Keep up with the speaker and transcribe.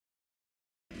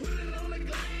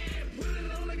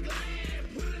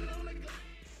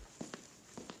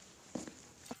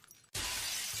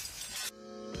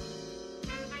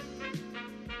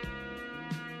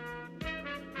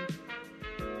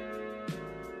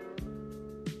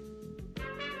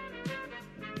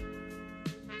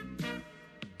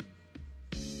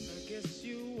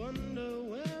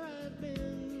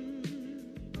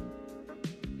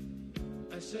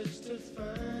search to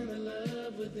find the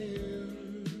love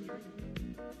within.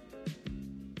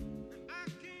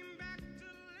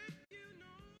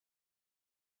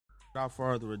 Without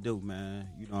further ado, man,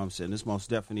 you know what I'm saying? This most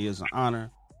definitely is an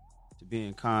honor to be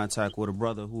in contact with a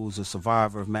brother who's a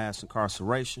survivor of mass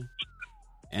incarceration.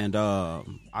 And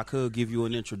I could give you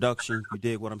an introduction, you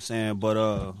dig what I'm saying, but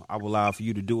I will allow for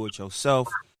you to do it yourself.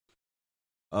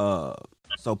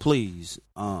 So please,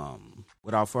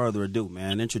 without further ado,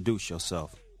 man, introduce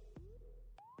yourself.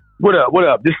 What up? What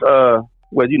up? This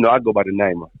well, you know, I go by the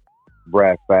name of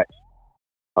Brad Facts.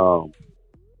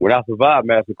 When I survived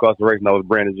mass incarceration, I was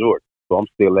Brandon Jordan, so I'm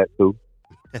still that too.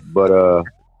 But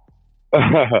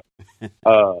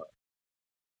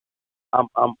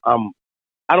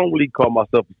I don't really call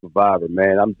myself a survivor,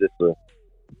 man. I'm just a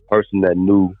person that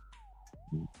knew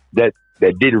that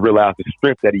didn't realize the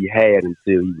strength that he had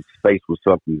until he was faced with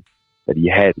something that he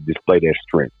had to display that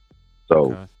strength.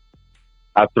 So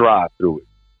I thrived through it.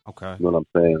 Okay. You know what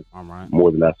I'm saying? All right.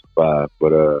 More than I survived.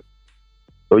 But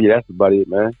so yeah, that's about it,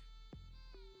 man.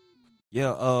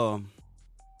 Yeah,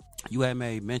 you had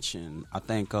made mention, I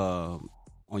think, on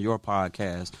your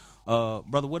podcast.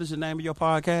 Brother, what is the name of your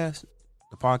podcast?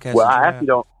 The podcast. Well, I actually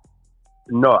don't.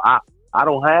 No, I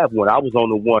don't have one. I was on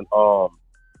the one.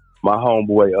 My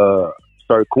homeboy,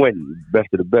 Sir Quentin, Best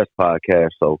of the Best podcast.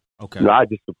 So, okay. You know, I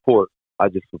just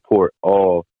support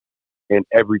all and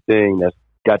everything that's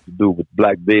got to do with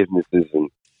black businesses and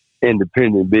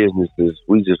independent businesses.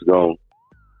 We just gonna.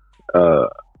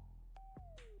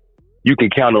 You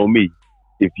can count on me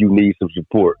if you need some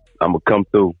support. I'm gonna come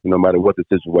through no matter what the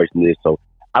situation is. So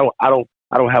I don't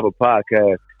have a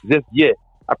podcast just yet.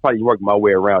 I probably work my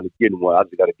way around to getting one. I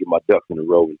just got to get my ducks in a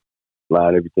row and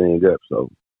line everything up. So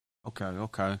okay.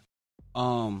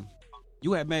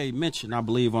 You had made mention, I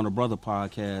believe, on the Brother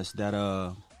podcast that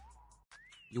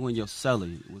you and your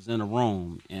cellie was in a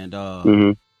room, and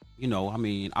you know, I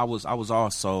mean, I was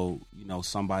also, you know,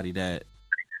 somebody that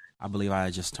I believe I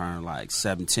had just turned like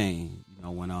 17, you know,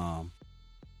 when I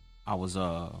was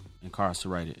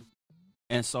incarcerated.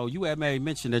 And so you had made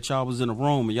mention that y'all was in a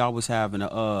room and y'all was having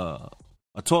a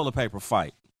toilet paper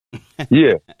fight.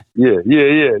 Yeah.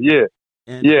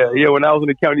 And, When I was in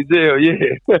the county jail, yeah.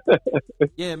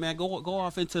 Yeah, man, go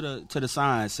off into the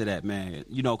science of that, man.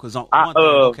 You know, because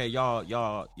okay, y'all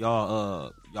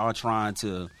trying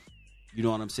to, you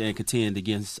know what I'm saying, contend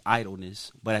against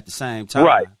idleness, but at the same time,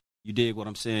 right. You dig what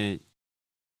I'm saying?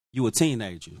 You a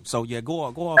teenager, so yeah, go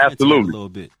off Absolutely. into it a little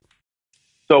bit.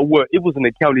 So what? It was in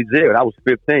the county jail. I was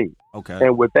 15. Okay.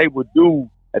 And what they would do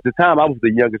at the time, I was the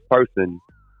youngest person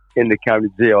in the county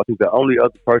jail. I think the only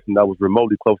other person that was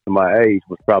remotely close to my age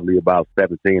was probably about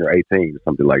 17 or 18 or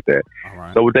something like that. All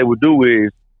right. So what they would do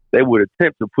is they would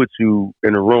attempt to put you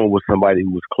in a room with somebody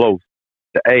who was close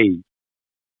in age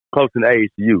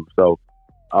to you. So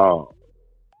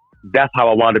that's how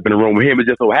I wound up in a room with him. It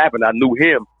just so happened I knew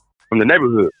him from the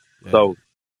neighborhood. Yeah. So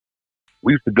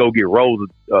we used to go get rolls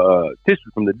of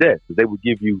tissue from the desk. They would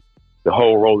give you the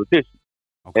whole roll of tissue.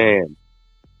 Okay. And,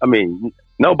 I mean,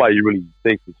 nobody really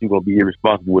thinks that you're going to be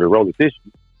irresponsible with a roll of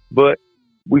tissue. But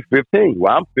we 15.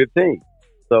 Well, I'm 15.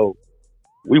 So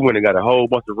we went and got a whole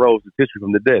bunch of rolls of tissue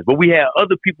from the desk. But we had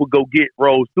other people go get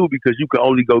rolls, too, because you could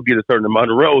only go get a certain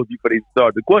amount of rolls before they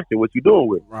start to question what you're doing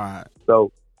with it. Right.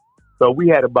 So we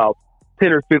had about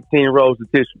 10 or 15 rolls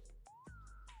of tissue.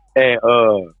 And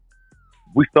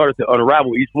we started to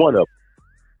unravel each one of them.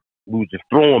 We were just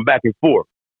throwing back and forth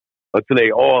until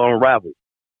they all unraveled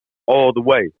all the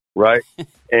way, right?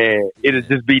 And it'd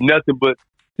just be nothing but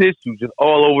tissue just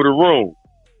all over the room.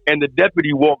 And the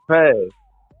deputy walked past,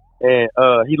 and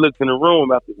he looked in the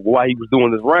room after while he was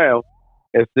doing this round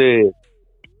and said,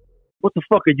 "What the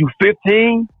fuck, are you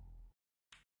 15?"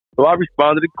 So I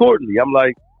responded accordingly. I'm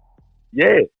like,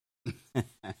 "Yeah."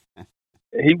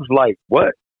 He was like,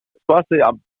 "What?" So I said,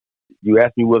 "You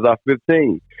asked me, was I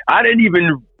 15?" I didn't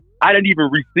even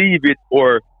receive it,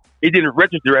 or it didn't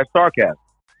register as sarcasm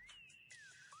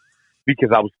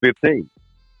because I was 15.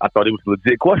 I thought it was a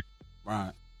legit question.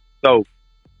 Right. So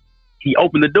he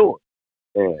opened the door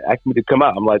and asked me to come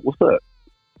out. I'm like, "What's up?"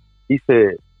 He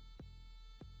said,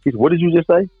 "What did you just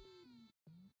say?"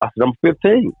 I said, "I'm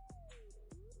 15.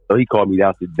 So he called me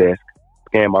down to the desk,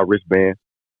 scanned my wristband,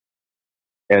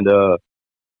 and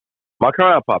my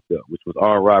crime popped up, which was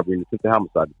armed robbery and attempted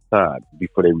homicide at the time,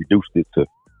 before they reduced it to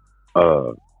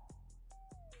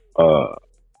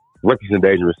reckless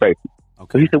endangerment of safety.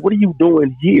 Okay. So he said, "What are you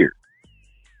doing here?"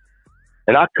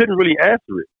 And I couldn't really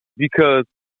answer it because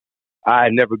I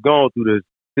had never gone through the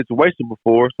situation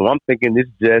before, so I'm thinking this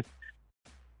is just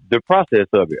the process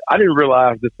of it. I didn't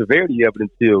realize the severity of it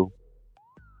until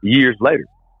years later.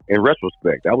 in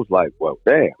retrospect. I was like, well,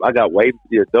 damn, I got waived to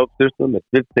the adult system at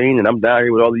 15, and I'm down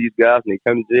here with all these guys, and they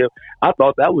come to jail. I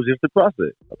thought that was just the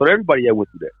process. I thought everybody had went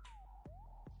through that.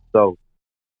 So,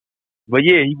 but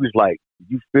yeah, he was like,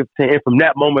 you 15. And from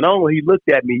that moment on, he looked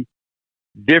at me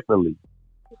differently.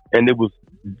 And it was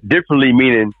differently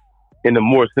meaning in a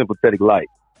more sympathetic light.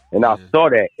 And I saw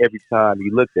that every time he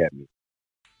looked at me.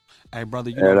 Hey, brother,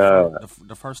 you know,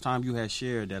 the first time you had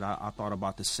shared that, I thought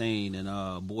about the scene in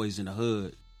Boys in the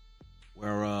Hood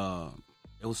where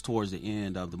it was towards the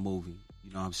end of the movie.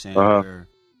 You know what I'm saying? Where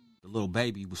the little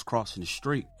baby was crossing the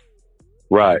street.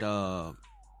 Right. And,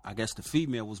 I guess the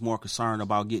female was more concerned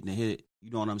about getting a hit,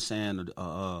 you know what I'm saying,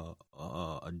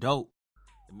 a dope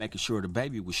and making sure the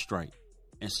baby was straight.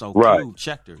 And so Cube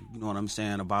checked her, you know what I'm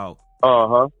saying, about,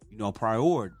 you know,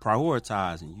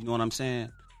 prioritizing, you know what I'm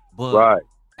saying? But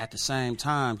at the same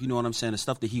time, you know what I'm saying, the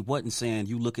stuff that he wasn't saying,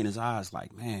 you look in his eyes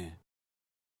like, man,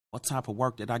 what type of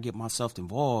work did I get myself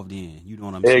involved in? You know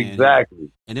what I'm saying? Exactly.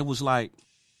 And it was like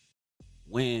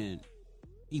when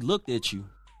he looked at you,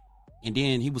 and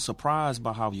then he was surprised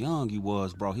by how young you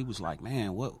was, bro. He was like,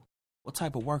 man, what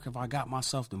type of work have I got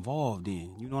myself involved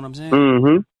in? You know what I'm saying?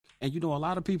 Mm-hmm. And, you know, a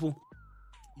lot of people,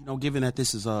 you know, given that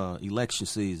this is election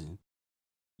season,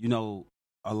 you know,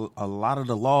 a lot of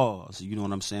the laws, you know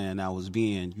what I'm saying, that was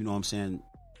being, you know what I'm saying,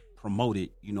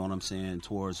 promoted, you know what I'm saying,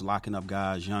 towards locking up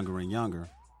guys younger and younger.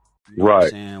 You know what I'm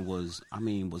saying,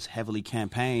 was heavily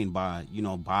campaigned by, you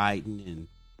know, Biden and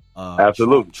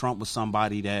Absolutely. Trump was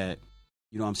somebody that,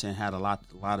 you know what I'm saying, had a lot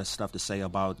of stuff to say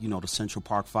about, you know, the Central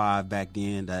Park 5 back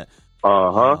then that,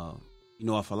 you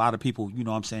know, if a lot of people, you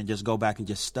know what I'm saying, just go back and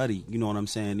just study, you know what I'm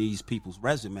saying, these people's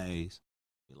resumes,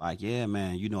 like, yeah,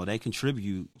 man, you know, they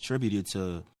contributed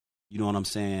to, you know what I'm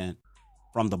saying,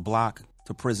 from the block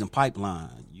to prison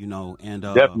pipeline, you know, and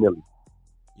definitely,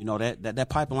 you know, that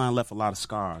pipeline left a lot of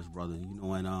scars, brother, you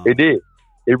know, and it did.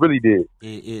 It really did.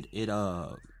 It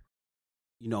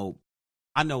you know,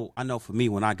 I know for me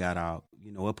when I got out,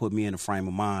 you know, it put me in a frame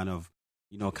of mind of,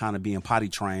 you know, kind of being potty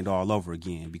trained all over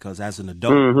again, because as an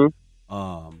adult,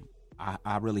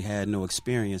 I really had no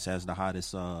experience as to how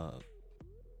this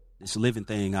living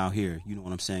thing out here, you know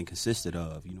what I'm saying, consisted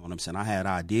of. You know what I'm saying? I had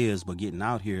ideas, but getting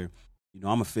out here, you know,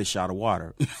 I'm a fish out of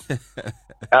water.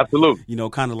 Absolutely. You know,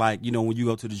 kind of like, you know, when you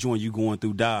go to the joint, you going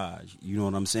through Dodge, you know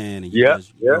what I'm saying? And you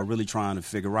know, really trying to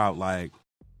figure out, like,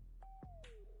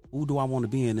 who do I want to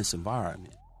be in this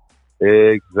environment?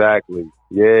 Exactly.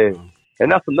 Yeah.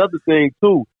 And that's another thing,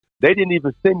 too. They didn't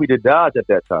even send me to Dodge at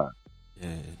that time.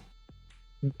 Yeah.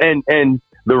 And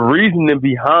the reasoning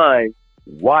behind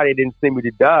why they didn't send me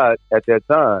to Dodge at that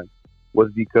time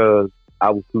was because I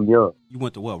was too young. You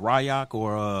went to what, Ryoc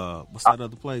or what's that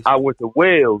other place? I went to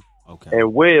Wales,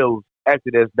 and Wales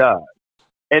acted as Dodge.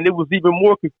 And it was even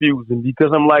more confusing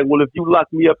because I'm like, well, if you lock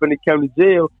me up in the county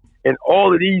jail and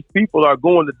all of these people are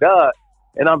going to Dodge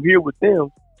and I'm here with them,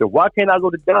 so why can't I go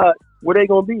to Dodge where they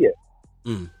going to be at?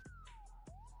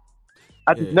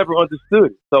 I just never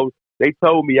understood it. So they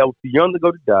told me I was too young to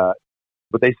go to Dodge,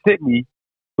 but they sent me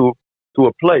to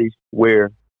a place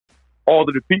where all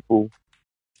of the people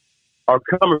are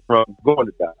coming from going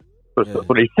to Dodge.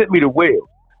 So they sent me to Wales.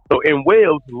 So in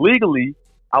Wales, legally,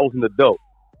 I was an adult.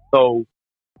 So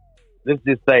let's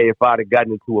just say if I'd have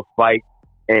gotten into a fight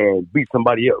and beat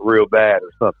somebody up real bad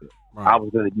or something, I was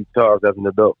going to be charged as an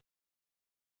adult.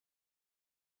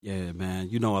 Yeah, man.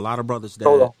 You know, a lot of brothers that...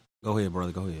 Go ahead,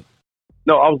 brother. Go ahead.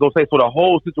 No, I was going to say, so the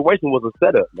whole situation was a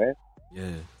setup, man.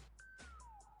 Yeah.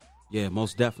 Yeah,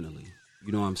 most definitely.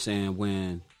 You know what I'm saying?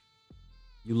 When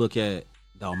you look at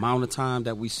the amount of time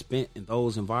that we spent in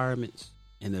those environments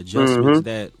and the adjustments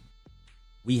that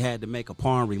we had to make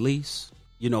upon release,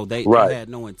 you know, they had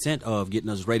no intent of getting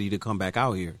us ready to come back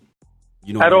out here.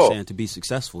 You know what I'm saying? To be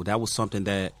successful. That was something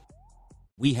that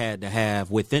we had to have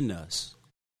within us.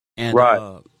 And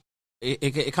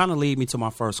it kind of lead me to my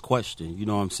first question. You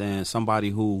know what I'm saying? Somebody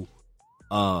who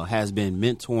has been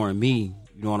mentoring me,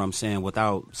 you know what I'm saying,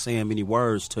 without saying many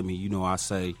words to me, you know, I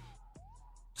say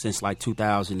since like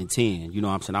 2010, you know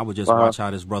what I'm saying? I would just watch how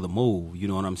this brother move, you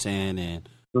know what I'm saying? And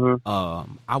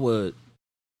I would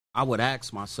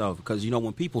ask myself, because, you know,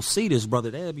 when people see this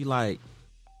brother, they'd be like,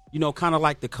 you know, kind of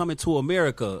like the Coming to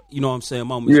America, you know what I'm saying,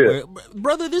 moments where,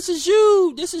 brother, this is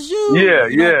you. Yeah,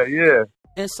 you know? yeah.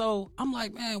 And so I'm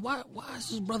like, man, why is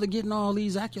this brother getting all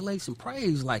these accolades and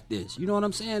praise like this? You know what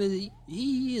I'm saying?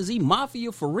 Is he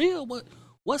mafia for real?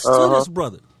 What's to this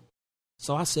brother?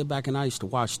 So I sit back and I used to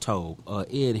watch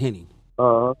Ed Henning.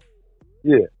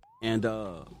 Yeah. And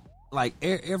like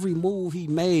every move he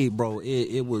made, bro,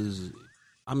 it was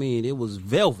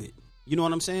velvet. You know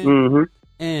what I'm saying?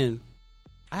 And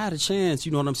I had a chance,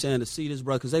 you know what I'm saying, to see this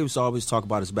brother, because they used to always talk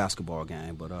about his basketball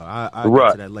game, but I'll Right.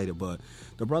 get to that later. But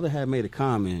the brother had made a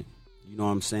comment, you know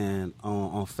what I'm saying,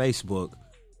 on Facebook.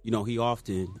 You know, he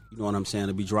often, you know what I'm saying,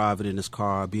 to be driving in his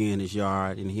car, be in his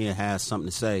yard, and he has something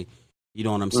to say, you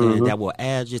know what I'm saying, that will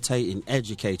agitate and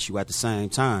educate you at the same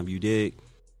time, you dig?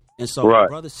 And so Right. the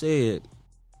brother said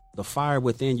the fire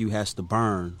within you has to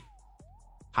burn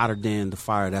hotter than the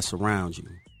fire that's around you.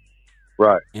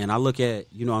 Right. And I look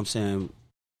at, you know what I'm saying,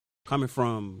 coming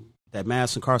from that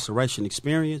mass incarceration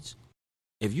experience,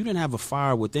 if you didn't have a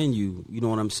fire within you, you know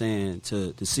what I'm saying,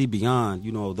 to see beyond,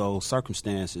 you know, those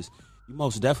circumstances, you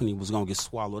most definitely was going to get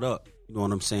swallowed up, you know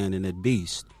what I'm saying, in that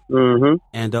beast. Mm-hmm.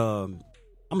 And I'm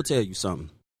going to tell you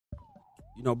something.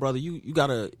 You know, brother,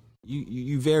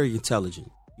 you very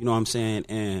intelligent, you know what I'm saying?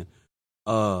 And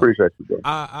Appreciate you,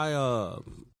 bro.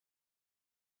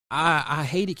 I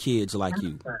hated kids like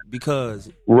you because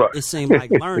Right. it seemed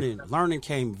like learning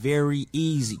came very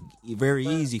easy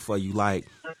for you. Like,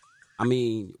 I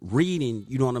mean, reading,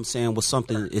 you know what I'm saying, was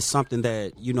something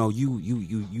that, you know,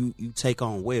 you take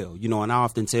on well, you know, and I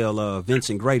often tell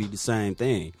Vincent Grady the same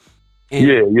thing. And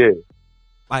Yeah.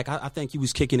 like, I think you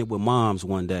was kicking it with moms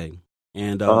one day,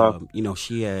 and you know,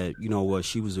 she had, you know,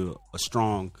 she was a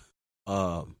strong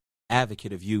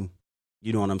advocate of you.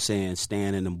 You know what I'm saying?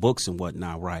 Staying in the books and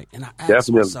whatnot, right? And I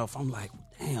asked myself, I'm like,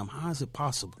 damn, how is it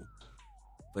possible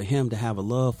for him to have a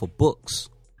love for books,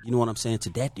 you know what I'm saying,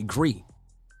 to that degree,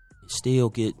 and still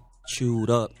get chewed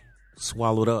up,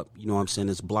 swallowed up, you know what I'm saying,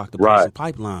 it's blocked the prison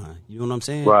pipeline, you know what I'm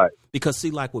saying? Right. Because,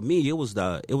 see, like with me, it was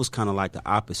kind of like the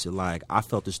opposite. Like, I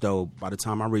felt as though by the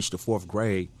time I reached the 4th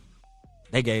grade,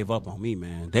 they gave up on me,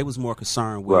 man. They was more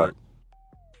concerned with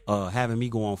having me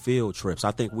go on field trips.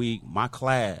 I think my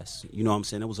class, you know what I'm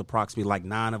saying, it was approximately like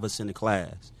 9 of us in the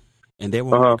class. And they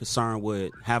were more concerned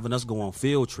with having us go on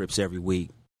field trips every week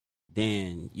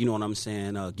than, you know what I'm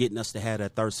saying, getting us to have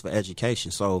that thirst for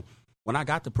education. So when I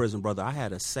got to prison, brother, I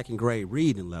had a 2nd grade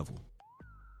reading level.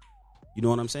 You know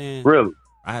what I'm saying? Really?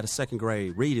 I had a 2nd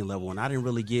grade reading level, and I didn't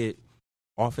really get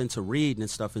off into reading and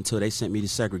stuff until they sent me to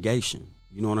segregation.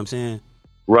 You know what I'm saying?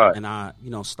 Right. And I, you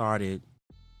know, started,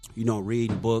 you know,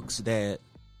 reading books that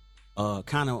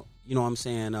kind of, you know what I'm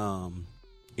saying,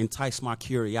 entice my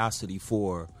curiosity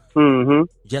for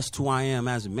just who I am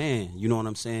as a man, you know what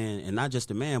I'm saying? And not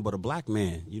just a man, but a black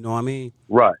man, you know what I mean?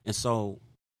 Right. And so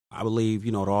I believe,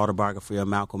 you know, the autobiography of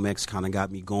Malcolm X kind of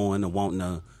got me going and wanting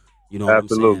to, you know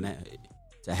Absolutely. what I'm saying,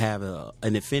 to have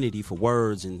an affinity for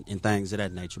words and things of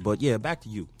that nature. But, yeah, back to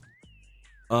you.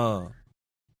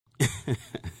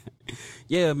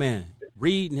 Yeah, man,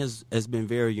 reading has been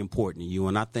very important to you,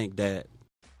 and I think that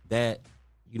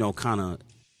you know, kind of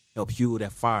helped fuel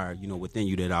that fire, you know, within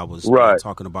you that I was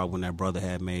talking about when that brother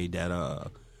had made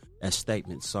that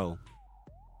statement. So,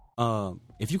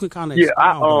 if you could kind of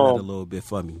expound on that a little bit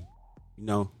for me, you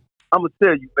know. I'm gonna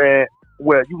tell you, man.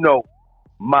 Well, you know,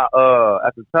 my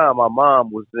at the time my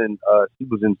mom was in she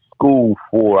was in school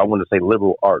for, I want to say,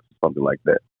 liberal arts or something like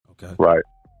that. Okay. Right.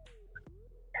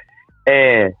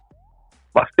 And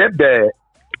my stepdad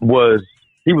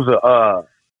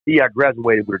he got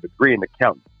graduated with a degree in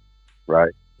accounting,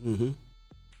 right? Mm-hmm.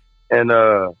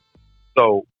 And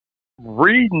so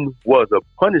reading was a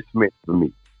punishment for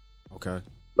me. Okay.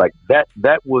 Like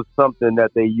that was something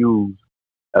that they used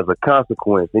as a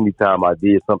consequence anytime I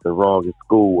did something wrong in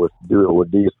school or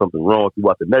did something wrong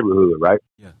throughout the neighborhood, right?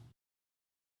 Yeah.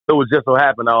 So it just so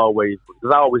happened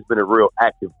because I always been a real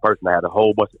active person. I had a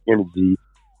whole bunch of energy.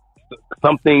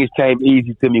 Some things came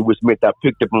easy to me, which meant I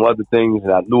picked up on other things,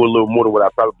 and I knew a little more than what I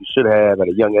probably should have at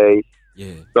a young age.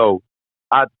 Yeah. So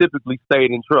I typically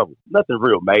stayed in trouble. Nothing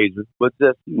real major, but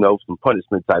just, you know, some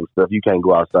punishment type of stuff. You can't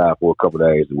go outside for a couple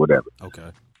of days or whatever.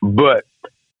 Okay. But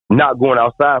not going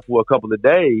outside for a couple of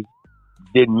days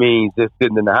didn't mean just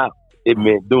sitting in the house. It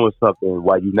meant doing something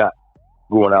while you're not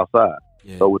going outside.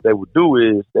 Yeah. So what they would do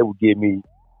is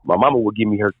my mama would give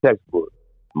me her textbook.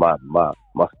 My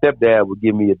stepdad would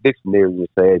give me a dictionary and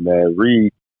say, hey, man,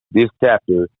 read this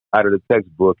chapter out of the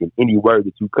textbook, and any word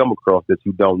that you come across that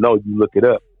you don't know, you look it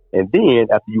up. And then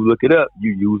after you look it up,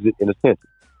 you use it in a sentence.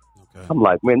 Okay. I'm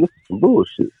like, man, this is some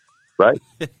bullshit, right?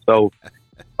 So,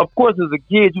 of course, as a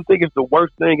kid, you think it's the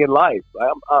worst thing in life. Like,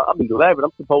 I'm 11.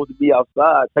 I'm supposed to be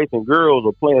outside chasing girls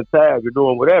or playing tag or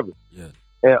doing whatever. Yeah.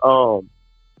 And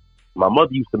my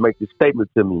mother used to make this statement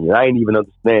to me, and I didn't even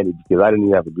understand it because I didn't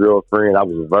even have a girlfriend. I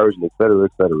was a virgin, et cetera,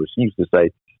 et cetera. She used to say,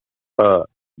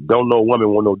 don't no woman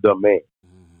want no dumb man.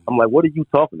 I'm like, what are you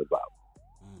talking about?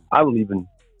 I don't even,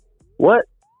 what?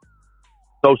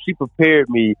 So she prepared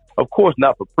me, of course,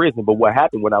 not for prison, but what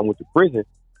happened when I went to prison,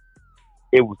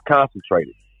 it was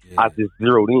concentrated. Yeah. I just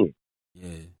zeroed in.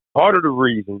 Yeah. Part of that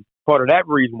reason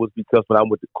was because when I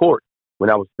went to court when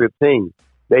I was 15,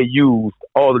 they used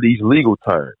all of these legal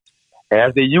terms. And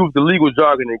as they used the legal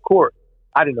jargon in court,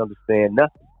 I didn't understand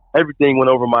nothing. Everything went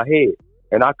over my head.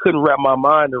 And I couldn't wrap my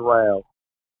mind around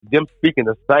them speaking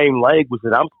the same language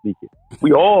that I'm speaking.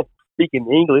 We all speak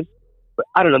in English, but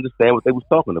I didn't understand what they was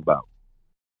talking about.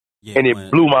 Yeah, And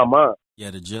it blew my mind.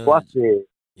 Yeah, the judge. So I said,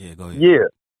 yeah, go ahead.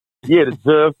 Yeah, the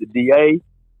judge, the DA,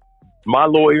 my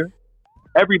lawyer,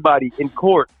 everybody in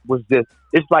court was just,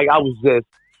 it's like I was just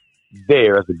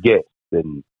there as a guest.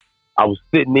 And I was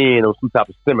sitting in on some type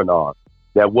of seminar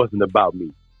that wasn't about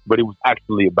me, but it was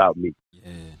actually about me.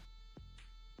 Yeah.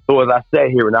 So as I sat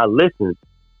here and I listened,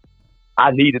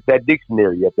 I needed that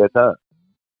dictionary at that time,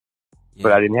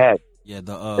 but I didn't have it. Yeah,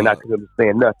 and I couldn't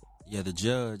understand nothing. Yeah, the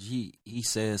judge, he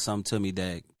said something to me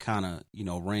that kind of,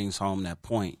 rings home that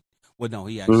point. Well, no,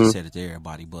 he actually said it to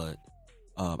everybody, but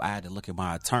I had to look at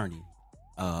my attorney.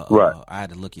 Right. I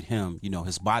had to look at him,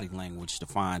 his body language to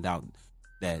find out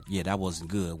that, that wasn't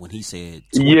good when he said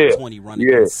 2020 running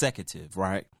consecutive,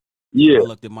 right? Yeah. I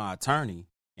looked at my attorney,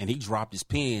 and he dropped his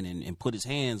pen and put his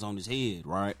hands on his head,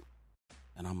 right?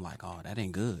 And I'm like, oh, that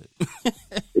ain't good.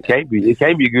 It can't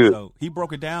be good. So he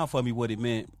broke it down for me what it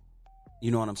meant.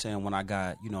 You know what I'm saying? When I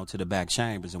got, to the back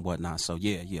chambers and whatnot. So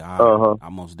I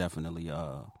most definitely, get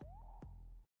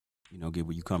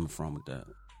where you coming from with that.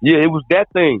 Yeah, it was that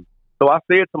thing. So I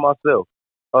said to myself,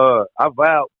 I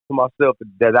vowed to myself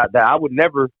that I would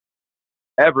never,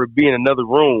 ever be in another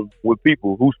room with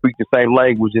people who speak the same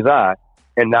language as I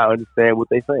and not understand what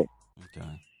they're saying.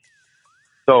 Okay.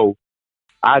 So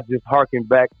I just harkened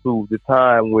back to the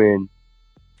time when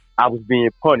I was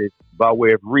being punished by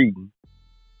way of reading.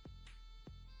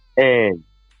 And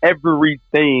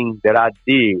everything that I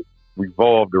did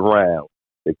revolved around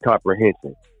the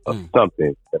comprehension of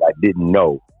something that I didn't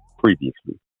know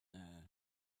previously.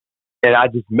 And I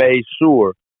just made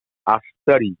sure I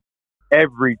studied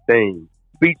everything,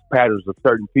 speech patterns of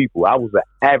certain people. I was an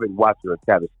avid watcher of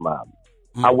Tavis Smiley.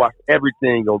 I watched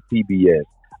everything on PBS.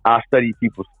 I studied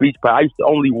people's speech patterns. I used to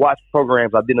only watch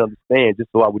programs I didn't understand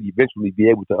just so I would eventually be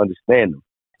able to understand them.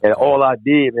 And all I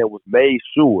did, man, was made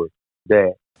sure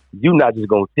that you're not just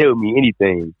going to tell me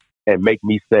anything and make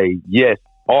me say yes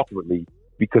awkwardly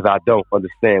because I don't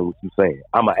understand what you're saying.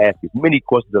 I'm going to ask as many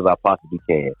questions as I possibly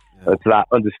can until I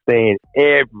understand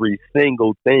every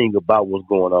single thing about what's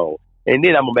going on. And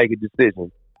then I'm going to make a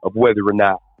decision of whether or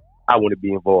not I want to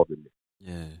be involved in it.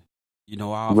 Yeah. You know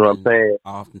what I'm saying? I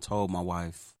often told my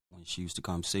wife when she used to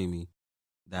come see me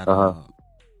that,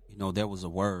 there was a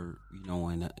word,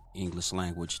 in the English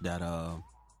language that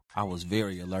I was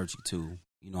very allergic to.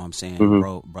 You know what I'm saying?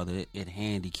 Brother, it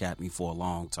handicapped me for a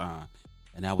long time.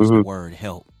 And that was the word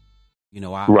help.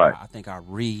 I think I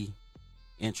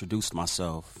reintroduced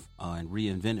myself and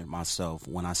reinvented myself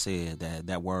when I said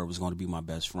that word was going to be my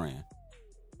best friend.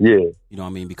 Yeah. You know what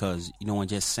I mean? Because, and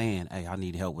just saying, hey, I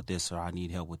need help with this or I need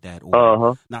help with that.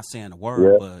 Or not saying a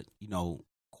word, but,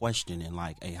 questioning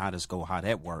like, hey, how does go? How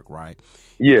that work, right?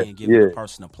 Yeah. And giving the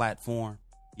person a platform,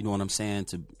 you know what I'm saying,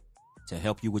 to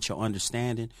help you with your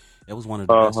understanding. It was one of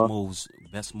the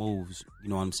best moves, you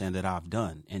know what I'm saying, that I've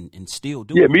done and still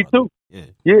do. Yeah, me too.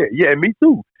 Yeah, me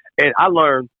too. And I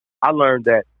learned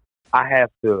that I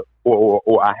have to,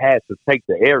 or I had to take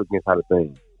the arrogance out of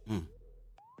things.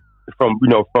 From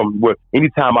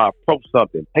anytime I approach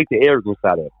something, take the arrogance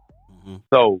out of it.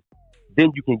 So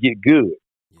then you can get good.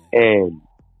 And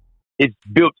it's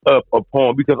built up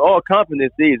upon, because all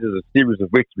confidence is a series of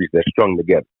victories that's strung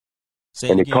together. Say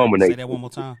it culminates. Say that one more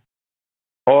time.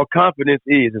 All confidence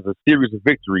is a series of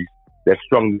victories that's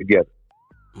strung together.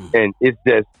 And it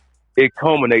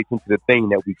culminates into the thing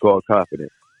that we call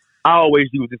confidence. I always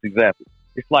use this example.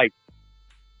 It's like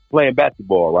playing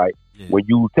basketball, right? Yeah. When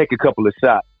you take a couple of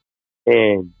shots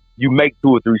and you make 2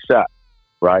 or 3 shots,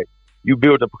 right? You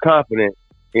build up a confidence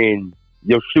in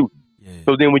your shooting. Yeah.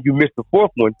 So then when you miss the 4th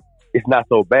one, it's not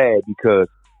so bad because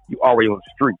you're already on the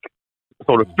streak.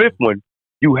 So the 5th one,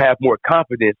 you have more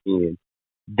confidence in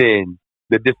than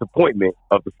the disappointment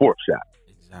of the 4th shot.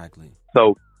 Exactly.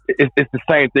 So it's the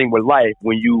same thing with life.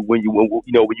 When you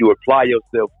apply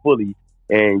yourself fully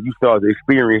and you start to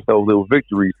experience those little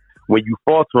victories, when you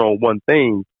falter on one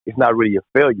thing, it's not really a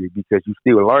failure because you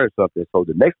still learn something. So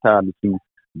the next time that you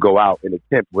go out and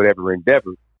attempt whatever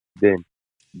endeavor, then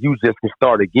you just can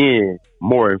start again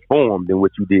more informed than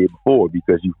what you did before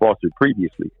because you faltered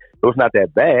previously. So it's not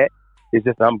that bad. It's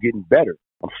just I'm getting better.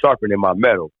 I'm sharpening my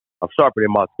metal. I'm sharpening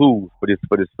my tools for this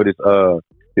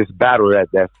battle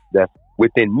that's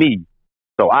within me,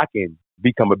 so I can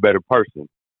become a better person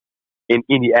in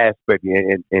any aspect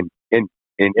and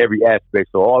in every aspect.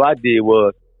 So all I did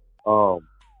was,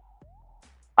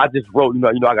 I just wrote.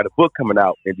 I got a book coming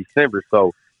out in December.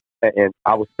 So, and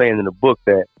I was saying in the book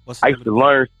that I used to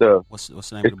learn stuff. What's the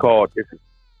name of the book?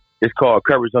 It's called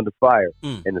Courage Under Fire,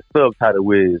 Mm. and the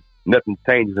subtitle is Nothing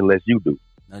Changes Unless You Do.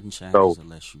 Nothing changes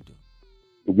unless you do.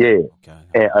 Yeah. Okay.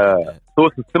 And so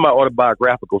it's a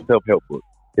semi-autobiographical self-help book.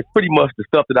 It's pretty much the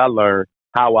stuff that I learned,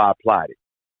 how I applied it,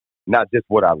 not just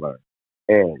what I learned.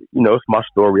 And it's my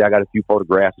story. I got a few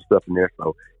photographs and stuff in there,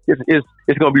 so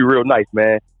it's gonna be real nice,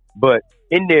 man. But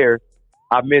in there,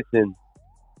 I mentioned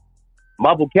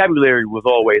my vocabulary was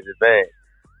always advanced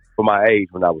for my age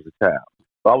when I was a child.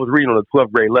 So I was reading on the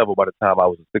 12th grade level by the time I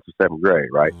was in 6th or 7th grade,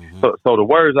 right? Mm-hmm. So the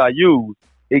words I use,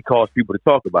 it caused people to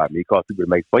talk about me. It caused people to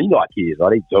make fun. How kids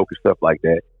are. They joke and stuff like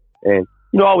that. And,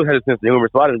 I always had a sense of humor,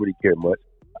 so I didn't really care much.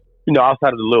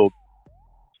 Outside of the little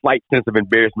slight sense of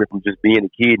embarrassment from just being a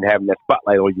kid and having that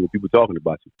spotlight on you and people talking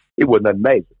about you, it wasn't nothing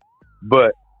major.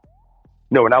 But,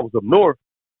 when I was up north,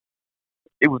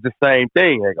 it was the same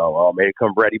thing. They go, oh, man,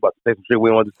 come Brad, he about to say some shit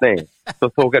we don't understand. So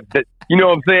that, you know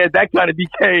what I'm saying? That kind of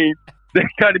became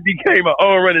an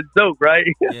all-running joke, right?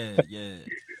 Yeah.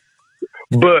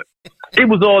 But it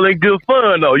was all in good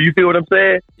fun, though. You feel what I'm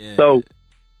saying? Yeah. So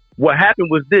what happened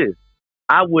was this.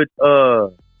 I would,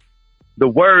 the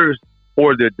words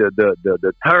or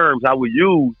the terms I would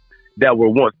use that were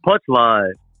once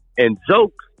punchlines and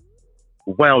jokes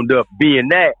wound up being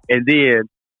that. And then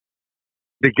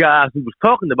the guys who was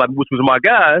talking about me, which was my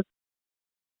guys,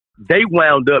 they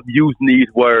wound up using these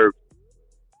words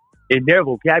in their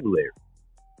vocabulary.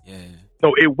 Yeah.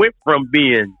 So it went from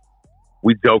being,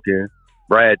 we joking,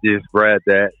 Brad this, Brad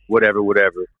that, whatever,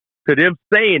 to them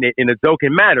saying it in a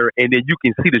joking manner, and then you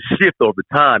can see the shift over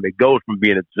time. It goes from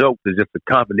being a joke to just a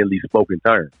confidently spoken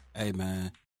term. Hey,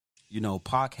 man,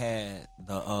 Pac had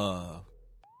the, I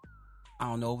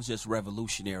don't know, it was just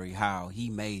revolutionary how he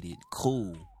made it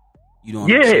cool. You know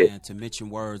what I'm saying? To mention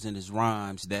words in his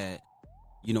rhymes that,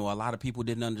 a lot of people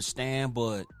didn't understand,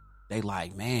 but they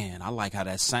like, man, I like how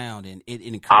that sound, and it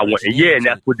encouraged them. And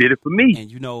that's what did it for me.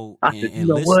 And and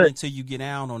listening till you get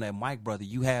down on that mic, brother,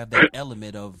 you have that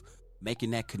element of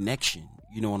making that connection.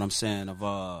 You know what I'm saying?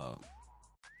 Of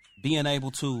being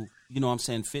able to,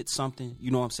 fit something. You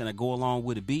know what I'm saying? To go along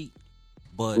with a beat,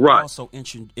 but also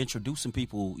introducing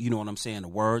people. You know what I'm saying? The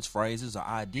words, phrases, or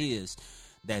ideas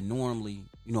that normally,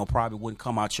 probably wouldn't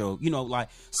come out your, like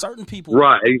certain people.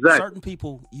 Right. Exactly. Certain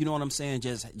people, you know what I'm saying?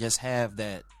 Just have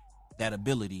that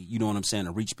ability, you know what I'm saying,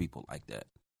 to reach people like that.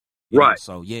 Right.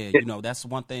 So yeah, that's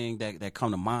one thing that come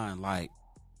to mind. Like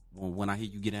when I hear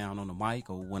you get down on the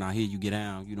mic, or when I hear you get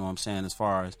down, you know what I'm saying, as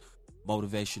far as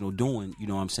motivational doing, you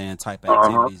know what I'm saying, type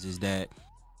activities, is that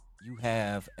you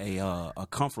have a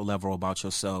comfort level about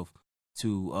yourself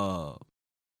to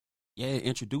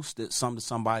introduce something to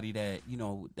somebody that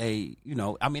they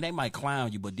they might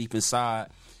clown you, but deep inside,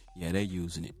 yeah, they're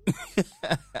using it.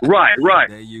 Right.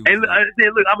 And look,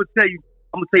 I'm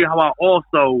gonna tell you how I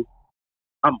also,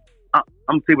 I'm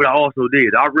gonna tell you what I also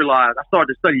did. I realized I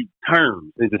started to study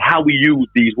terms and just how we use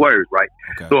these words, right?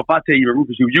 Okay. So if I tell you,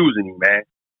 Rufus, you using me, man.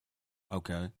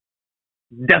 Okay.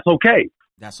 That's okay.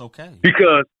 That's okay.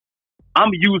 Because I'm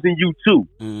using you too,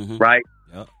 mm-hmm. right?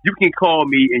 Yep. You can call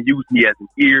me and use me as an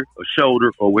ear, a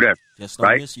shoulder, or whatever. Just don't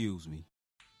right? misuse me.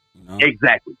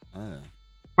 Exactly.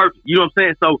 Perfect. You know what I'm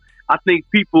saying? So I think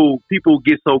people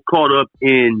get so caught up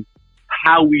in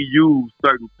how we use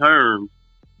certain terms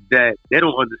that they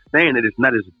don't understand that it's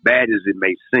not as bad as it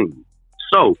may seem.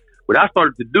 So what I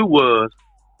started to do was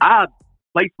I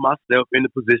placed myself in the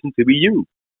position to be used.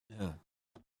 Yeah.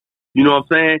 You know what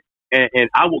I'm saying? And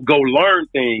I would go learn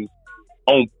things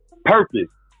on purpose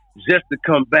just to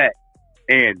come back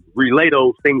and relay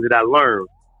those things that I learned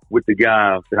with the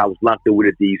guys that I was locked in with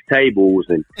at these tables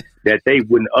and that they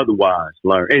wouldn't otherwise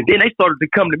learn. And then they started to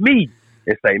come to me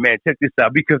and say, man, check this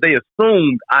out, because they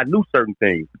assumed I knew certain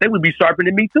things. They would be sharper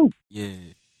than me too. Yeah.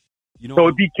 So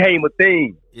it became a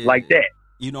thing like that.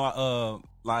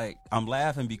 Like I'm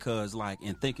laughing because like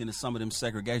in thinking of some of them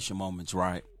segregation moments,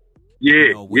 right?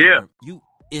 Yeah.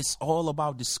 It's all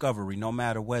about discovery, no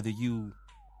matter whether you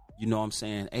know what I'm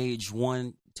saying, age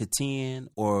 1 to 10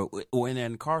 or in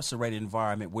an incarcerated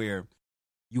environment where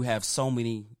you have so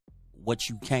many what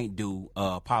you can't do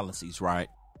policies, right?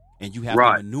 And you have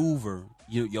to maneuver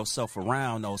yourself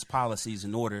around those policies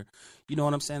in order, you know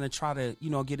what I'm saying, to try to,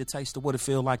 get a taste of what it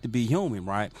feels like to be human,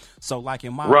 right? So like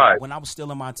in my when I was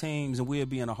still in my teens and we'd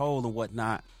be in a hole and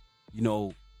whatnot,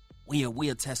 we'll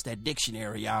test that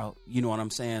dictionary out, you know what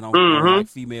I'm saying, on like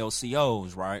female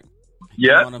COs, right?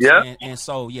 Yeah, you know what I'm saying? And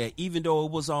so even though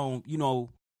it was on,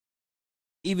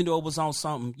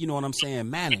 something, you know what I'm saying,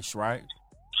 mannish, right?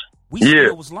 we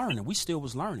still was learning. We still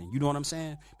was learning. You know what I'm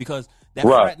saying? Because that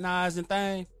fraternizing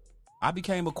thing, I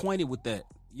became acquainted with that.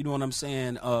 You know what I'm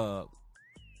saying?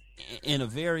 In a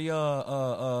very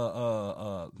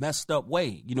messed up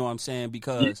way. You know what I'm saying?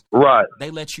 Because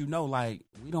they let you know, like,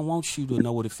 we don't want you to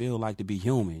know what it feels like to be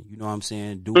human. You know what I'm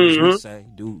saying? Do as we say.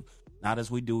 Do not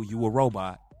as we do. You a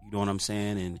robot. You know what I'm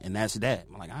saying? And that's that.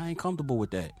 I'm like, I ain't comfortable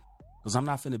with that. Because I'm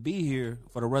not finna be here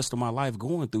for the rest of my life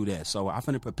going through that. So I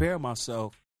finna prepare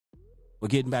myself for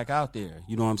getting back out there.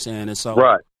 You know what I'm saying? And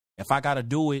so if I got to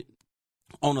do it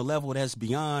on a level that's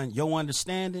beyond your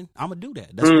understanding, I'm going to do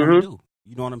that. That's what I'm going to do.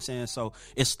 You know what I'm saying? So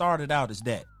it started out as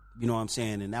that. You know what I'm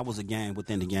saying? And that was a game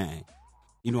within the game.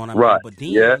 You know what I mean? But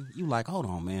then you like, hold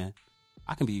on, man.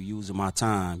 I can be using my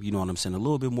time, you know what I'm saying, a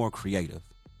little bit more creative.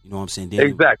 You know what I'm saying?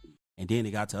 Then and then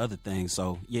it got to other things.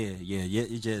 So,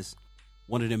 it just,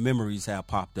 one of the memories have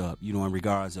popped up, you know, in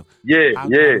regards of how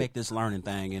can I make this learning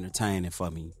thing entertaining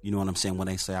for me? You know what I'm saying? When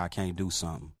they say I can't do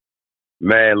something.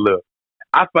 Man, look,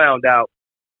 I found out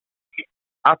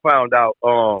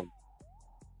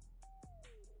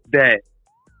that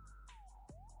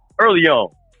early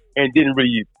on and didn't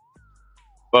really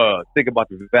think about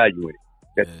the value in it.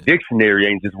 That the dictionary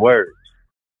ain't just words.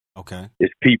 Okay.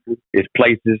 It's people, it's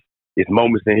places, it's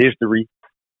moments in history.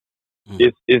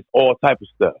 It's all type of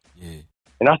stuff. Yeah.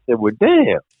 And I said, well,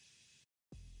 damn.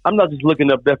 I'm not just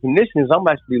looking up definitions. I'm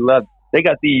actually they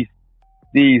got these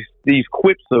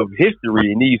quips of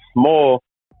history and these small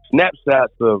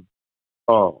snapshots of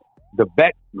the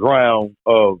background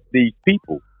of these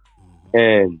people.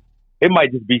 And it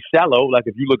might just be shallow. Like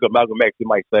if you look up Malcolm X, it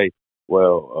might say,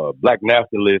 well, black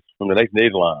nationalist from the Nation of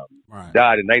Islam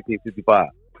died in 1965.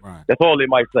 Right. That's all it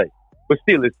might say. But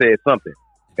still, it says something.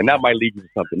 And that might lead you to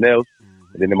something else.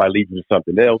 And then it might lead you to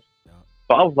something else.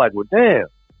 So I was like, well, damn,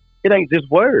 it ain't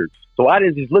just words. So I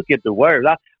didn't just look at the words.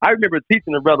 I remember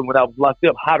teaching a brother when I was locked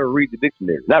up how to read the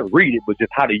dictionary. Not read it, but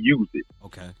just how to use it.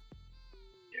 Okay.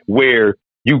 Where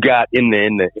you got in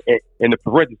the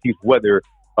parentheses whether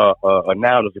a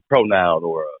noun is a pronoun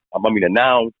or a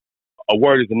noun, a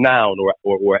word is a noun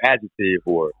or adjective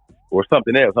or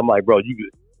something else. I'm like, bro, if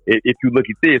you look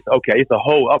at this, okay, it's a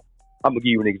whole. I'm gonna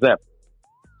give you an example.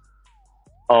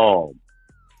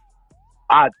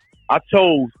 I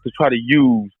chose to try to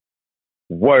use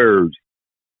words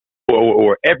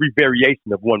or every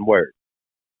variation of one word,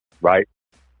 right?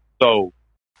 So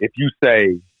if you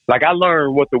say, like, I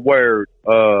learned what the word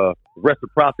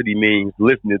reciprocity means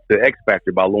listening to X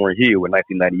Factor by Lauryn Hill in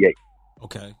 1998.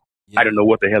 Okay. Yeah. I didn't know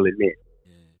what the hell it meant.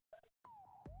 Yeah.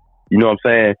 You know what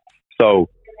I'm saying? So,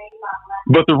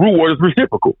 but the root word is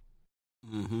reciprocal.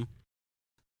 Mm-hmm.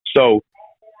 So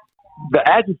the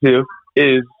adjective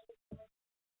is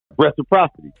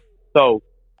reciprocity. So,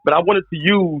 but I wanted to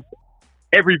use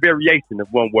every variation of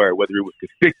one word, whether it was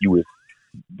conspicuous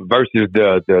versus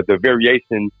the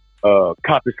variation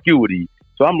conspicuity.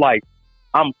 So I'm like,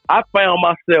 I found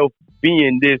myself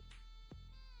being this,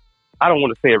 I don't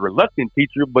want to say a reluctant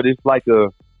teacher, but it's like I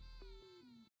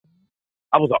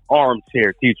was an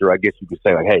armchair teacher, I guess you could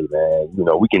say, like, hey man, you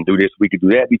know, we can do this, we can do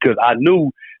that, because I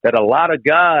knew that a lot of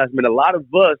guys, a lot of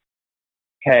us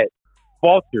had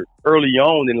faltered early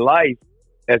on in life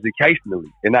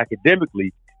educationally and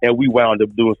academically, and we wound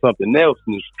up doing something else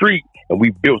in the street, and we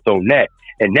built on that.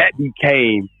 And that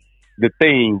became the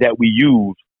thing that we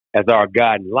used as our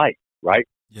guide in life, right?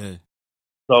 Yeah.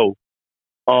 So,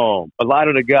 a lot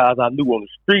of the guys I knew on the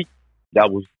street that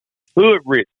was hood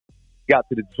rich got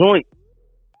to the joint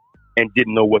and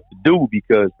didn't know what to do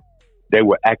because they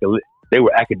were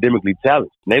academically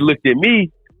challenged. And they looked at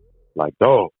me like,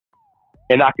 dog.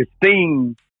 And I could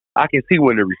see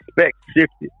when the respect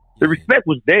shifted. The respect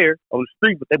was there on the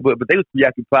street, but they was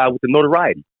preoccupied with the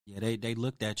notoriety. Yeah, they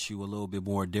looked at you a little bit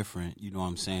more different. You know what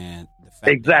I'm saying? The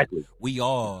fact exactly. We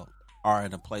all are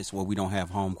in a place where we don't have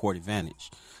home court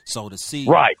advantage. So to see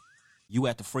you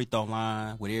at the free throw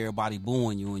line with everybody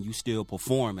booing you and you still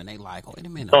performing, they like, oh, wait a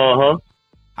minute.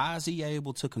 How is he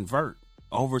able to convert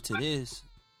over to this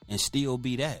and still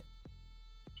be that?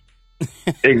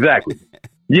 Exactly.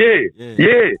 Yeah.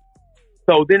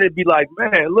 So then it'd be like,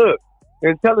 man, look,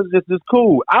 intelligence is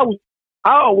cool. I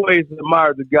always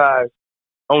admired the guys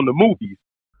on the movies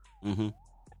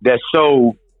that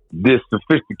showed this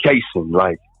sophistication.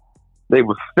 Like, they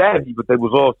were savvy, but they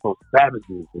was also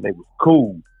savages, and they was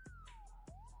cool.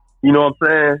 You know what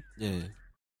I'm saying?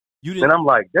 Yeah. And I'm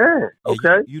like, damn,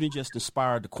 okay. You didn't just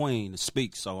inspire the queen to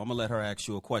speak, so I'm gonna let her ask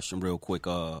you a question real quick,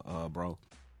 bro.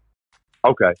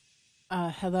 Okay.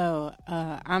 Hello.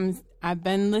 I've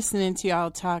been listening to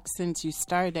y'all talk since you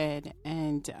started,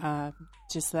 and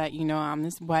just to let you know, I'm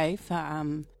his wife.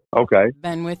 Okay.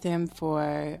 Been with him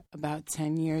for about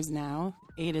 10 years now,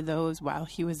 8 of those while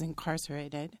he was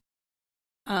incarcerated.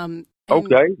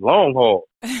 Okay, long haul.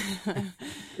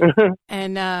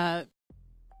 And,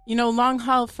 long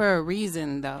haul for a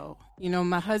reason, though.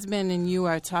 My husband and you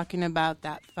are talking about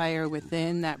that fire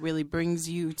within that really brings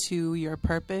you to your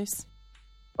purpose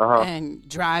and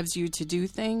drives you to do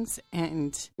things.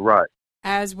 And Right.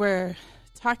 as we're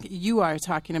talking, you are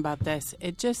talking about this,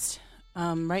 it just,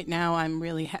 right now I'm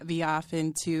really heavy off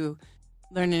into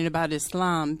learning about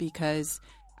Islam because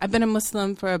I've been a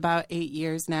Muslim for about 8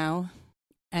 years now.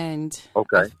 And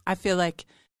I feel like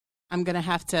I'm going to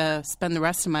have to spend the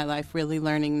rest of my life really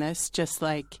learning this, just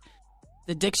like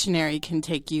the dictionary can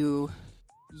take you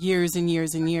years and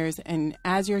years and years. And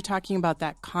as you're talking about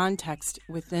that context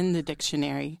within the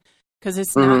dictionary, because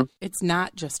it's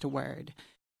not just a word.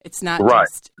 It's not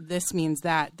just this means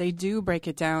that. They do break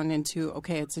it down into,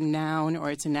 okay, it's a noun or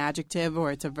it's an adjective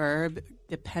or it's a verb,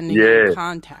 depending on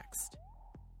context.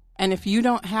 And if you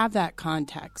don't have that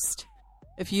context,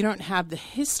 if you don't have the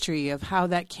history of how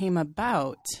that came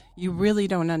about, you really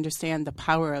don't understand the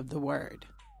power of the word.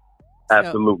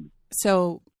 Absolutely.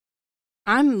 So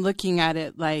I'm looking at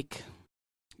it like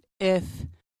if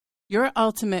your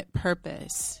ultimate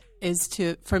purpose is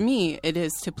for me, it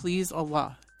is to please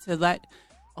Allah, to let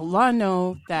Allah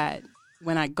know that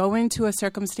when I go into a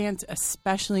circumstance,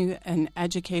 especially an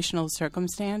educational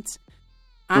circumstance,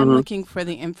 I'm looking for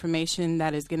the information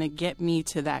that is going to get me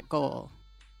to that goal.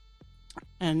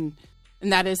 And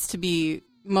that is to be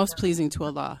most pleasing to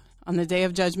Allah. On the day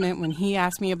of judgment, when he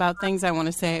asks me about things, I want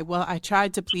to say, well, I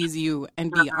tried to please you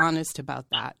and be honest about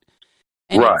that.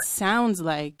 And it sounds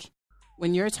like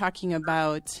when you're talking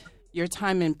about your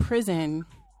time in prison,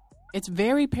 it's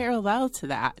very parallel to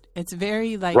that. It's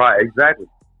very like... Right, exactly.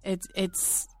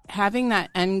 It's having that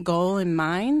end goal in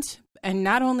mind. And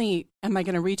not only am I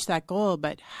going to reach that goal,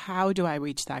 but how do I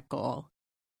reach that goal?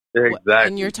 Exactly.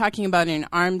 And you're talking about an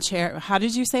armchair, how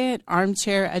did you say it?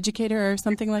 Armchair educator or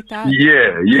something like that?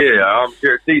 Yeah,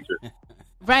 armchair teacher.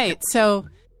 Right. So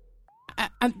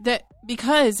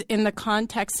because in the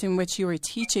context in which you were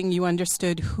teaching, you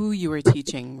understood who you were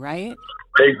teaching, right?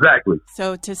 Exactly.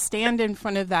 So to stand in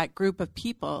front of that group of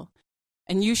people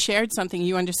and you shared something,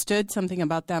 you understood something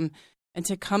about them, and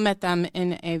to come at them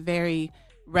in a very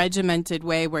regimented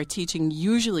way where teaching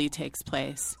usually takes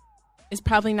place is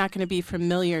probably not going to be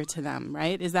familiar to them,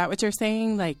 right? Is that what you're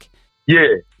saying? Like, yeah,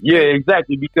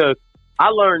 exactly. Because I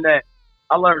learned that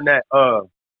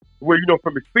where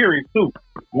from experience too,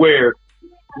 where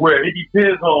it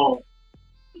depends on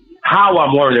how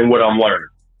I'm learning what I'm learning,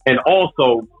 and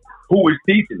also who is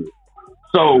teaching it.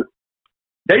 So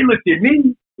they looked at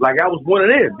me like I was one of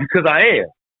them because I am.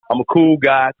 I'm a cool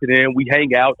guy to them. We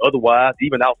hang out. Otherwise,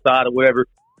 even outside or whatever.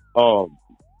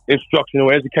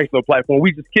 Instructional, educational platform.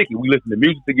 We just kick it. We listen to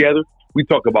music together. We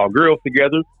talk about girls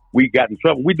together. We got in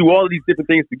trouble. We do all of these different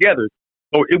things together.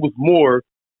 So it was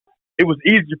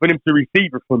easier for them to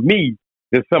receive it from me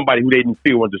than somebody who they didn't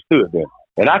feel understood them.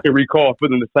 And I can recall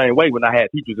feeling the same way when I had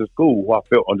teachers in school who I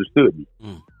felt understood me.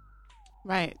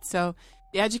 Right. So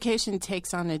the education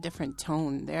takes on a different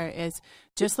tone. There is,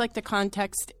 just like the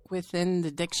context within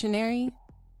the dictionary,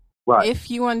 if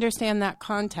you understand that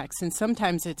context, and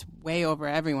sometimes it's way over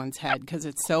everyone's head because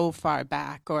it's so far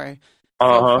back or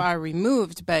so far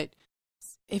removed, but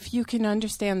if you can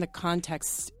understand the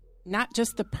context, not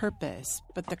just the purpose,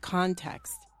 but the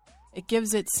context, it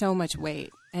gives it so much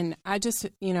weight. And I just,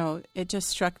 it just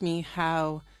struck me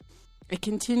how it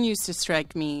continues to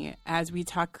strike me as we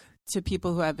talk to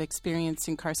people who have experienced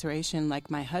incarceration,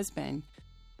 like my husband,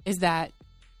 is that,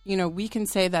 we can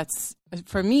say that's,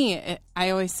 for me,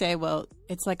 I always say, well,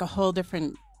 it's like a whole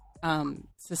different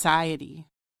society.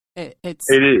 It is.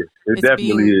 It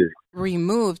definitely is.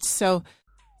 Removed. So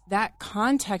that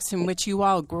context in which you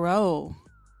all grow,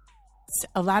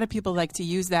 a lot of people like to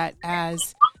use that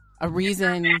as a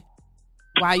reason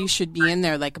why you should be in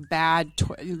there, like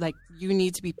like you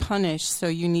need to be punished, so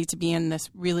you need to be in this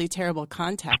really terrible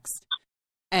context.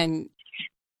 And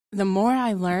the more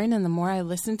I learn and the more I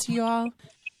listen to you all,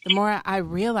 the more I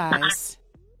realize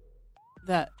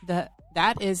that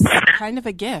is kind of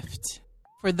a gift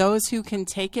for those who can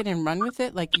take it and run with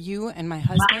it, like you and my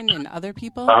husband and other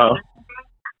people,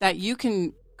 that you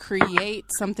can create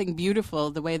something beautiful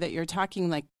the way that you're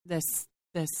talking, like this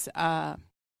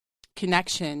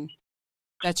connection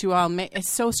that you all make. It's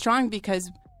so strong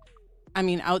because,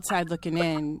 outside looking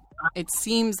in, it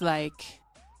seems like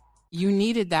you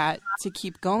needed that to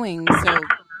keep going. So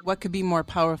what could be more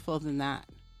powerful than that?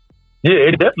 Yeah,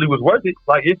 it definitely was worth it.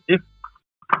 Like it's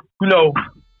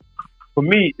for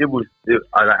me,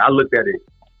 I looked at it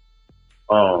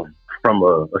from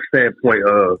a standpoint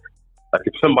of like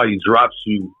if somebody drops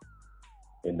you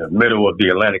in the middle of the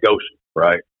Atlantic Ocean,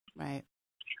 right? Right.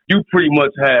 You pretty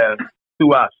much have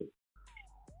two options.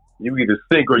 You either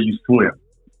sink or you swim.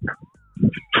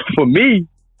 For me,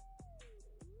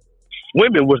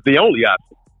 swimming was the only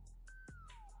option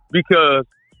because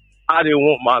I didn't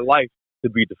want my life to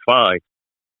be defined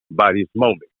by this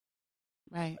moment.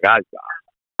 Right.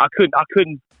 I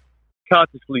couldn't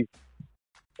consciously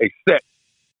accept,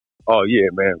 oh yeah,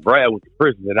 man, Brad was in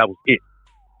prison and that was it.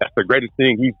 That's the greatest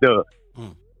thing he's done.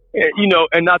 And, you know,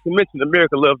 and not to mention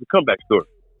America loves a comeback story.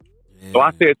 Yeah. So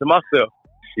I said to myself,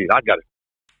 shit, I gotta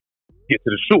get to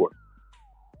the shore.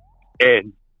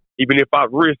 And even if I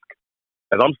risk,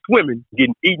 as I'm swimming,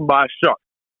 getting eaten by a shark,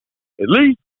 at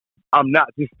least I'm not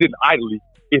just sitting idly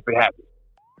if it happens.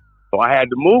 So I had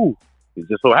to move. It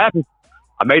just so happened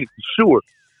I made it to shore.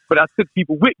 But I took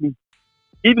people with me,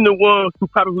 even the ones who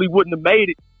probably wouldn't have made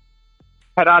it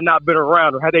had I not been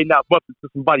around or had they not bumped into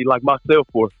somebody like myself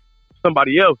or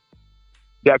somebody else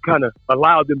that kind of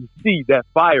allowed them to see that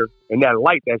fire and that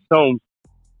light that shone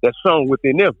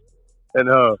within them.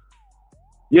 And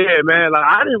yeah, man, like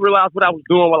I didn't realize what I was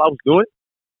doing while I was doing.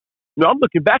 You know, I'm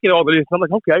looking back at all of this. And I'm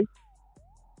like, okay,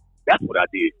 that's what I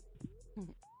did.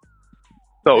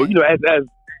 So, you know, as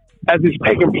it's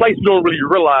taking place, you don't really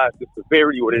realize the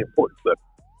severity or the importance of it.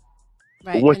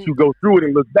 Right. But once you go through it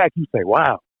and look back, you say,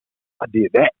 wow, I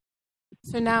did that.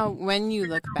 So now when you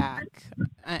look back,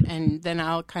 and then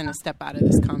I'll kind of step out of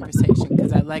this conversation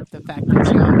because I like the fact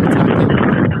that you all were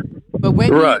talking. But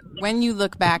when you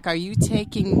look back, are you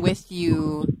taking with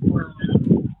you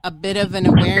a bit of an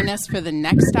awareness for the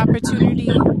next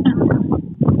opportunity?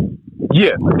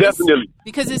 Yeah, definitely.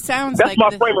 Because it sounds that's like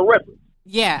my frame of reference.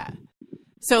 Yeah.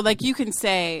 So like you can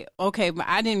say, okay, but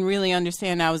I didn't really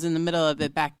understand I was in the middle of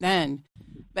it back then.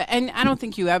 And I don't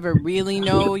think you ever really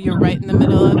know you're right in the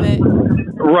middle of it.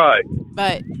 Right.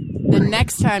 But the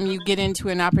next time you get into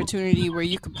an opportunity where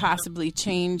you could possibly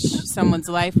change someone's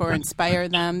life or inspire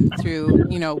them through,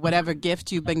 you know, whatever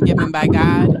gift you've been given by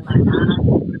God,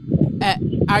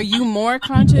 are you more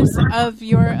conscious of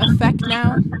your effect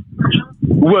now?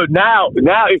 Well, now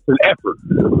it's an effort.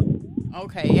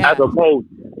 Okay, yeah. As opposed,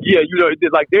 yeah, you know,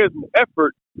 there's an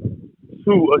effort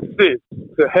to assist,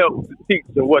 to help, to teach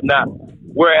and whatnot.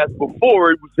 Whereas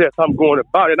before, it was just I'm going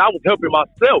about it. And I was helping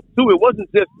myself, too. It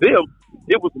wasn't just them.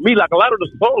 It was me. Like a lot of the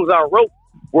songs I wrote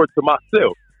were to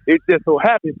myself. It just so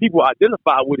happened people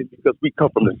identify with it because we come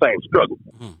from the same struggle.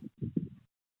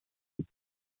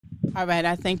 All right.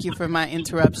 I thank you for my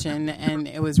interruption, and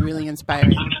it was really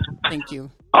inspiring. Thank you.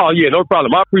 Oh, yeah, no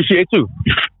problem. I appreciate you.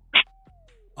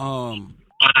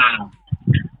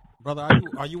 Brother,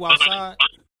 are you outside?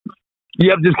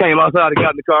 Yep, just came outside and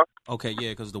got in the car. Okay, yeah,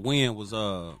 because the wind was,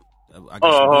 I guess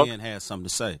the wind had something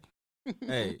to say.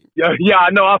 Hey. Yeah, I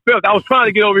know. I was trying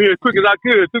to get over here as quick as I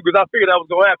could, too, because I figured that was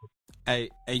going to happen. Hey,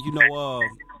 you know,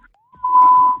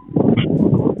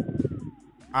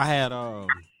 I had, I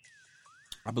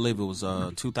believe it was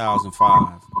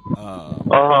 2005.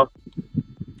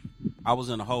 I was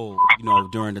in a hole, you know,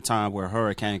 during the time where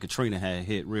Hurricane Katrina had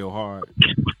hit real hard.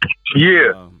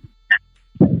 Yeah.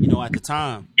 You know, at the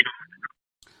time,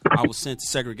 I was sent to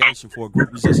segregation for a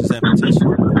group resistance and petition.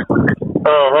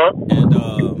 And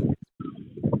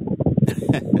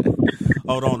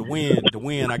hold on, the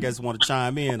wind, I guess want to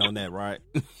chime in on that, right?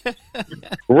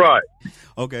 Right.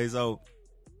 Okay, so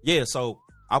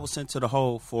I was sent to the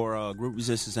hole for group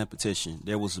resistance and petition.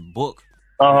 There was a book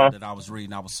that I was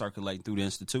reading, I was circulating through the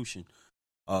institution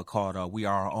called "We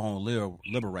Are Our Own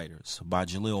Liberators" by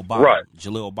Jaleel Bottom. Right.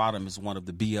 Jaleel Bottom is one of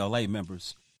the BLA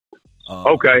members.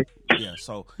 Okay. Yeah,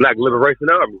 so Black Liberation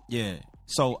Army. Yeah.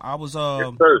 So I was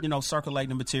you know, circulating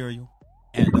the material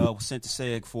and was sent to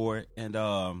SEG for it, and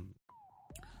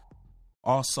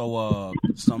also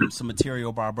some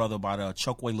material by a brother by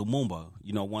Chokwe Lumumba,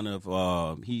 you know, one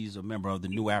of he's a member of the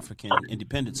New African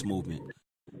Independence Movement.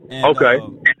 And, okay.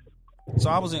 So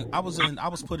I was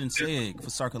put in SEG for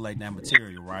circulating that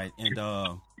material, right? And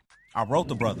I wrote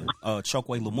the brother,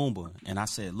 Chokwe Lumumba, and I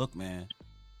said, look, man,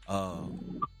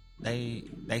 they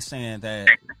saying that,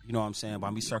 you know what I'm saying, by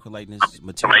me circulating this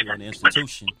material in the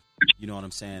institution, you know what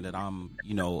I'm saying, that I'm,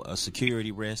 you know, a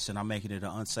security risk and I'm making it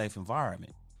an unsafe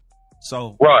environment.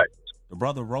 So right. The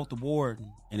brother wrote the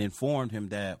warden and informed him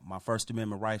that my First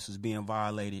Amendment rights was being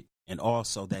violated, and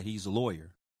also that he's a lawyer.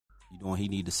 He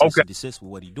need to cease and desist with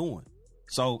what he's doing.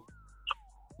 So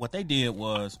what they did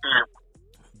was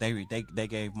they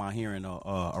gave my hearing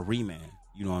a remand.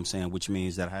 You know what I'm saying? Which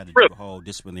means that I had to do the whole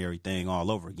disciplinary thing all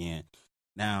over again.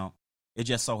 Now, it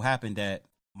just so happened that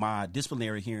my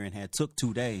disciplinary hearing had took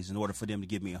 2 days in order for them to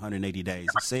give me 180 days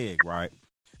of SEG, right?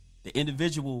 The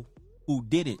individual who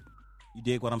did it, you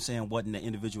dig what I'm saying, wasn't the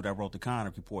individual that wrote the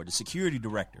conduct report. The security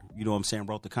director, you know what I'm saying,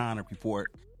 wrote the conduct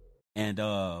report. And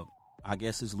I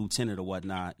guess his lieutenant or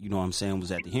whatnot, you know what I'm saying,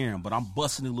 was at the hearing. But I'm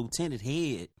busting the lieutenant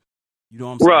head, you know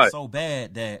what I'm saying, Right. so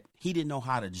bad that he didn't know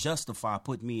how to justify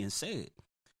putting me in SEG.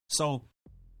 So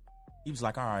he was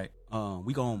like, all right,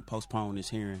 we going to postpone this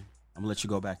hearing. I'm going to let you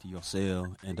go back to your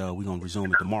cell, and we're going to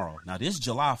resume it tomorrow. Now, this is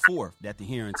July 4th that the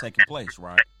hearing taking place,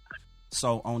 right?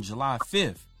 So on July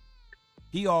 5th,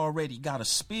 he already got a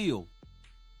spiel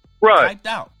Right. typed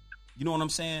out. You know what I'm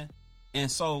saying? And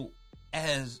so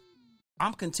as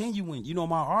I'm continuing, you know,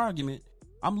 my argument,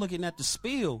 I'm looking at the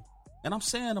spiel, and I'm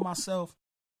saying to myself,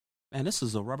 man, this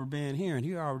is a rubber band hearing.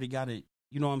 He already got it,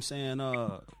 you know what I'm saying,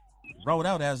 wrote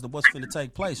out as to what's finna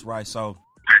take place, right? So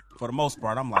for the most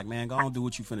part, I'm like, man, go on do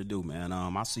what you finna do, man.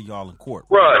 I'll see y'all in court.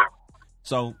 Right.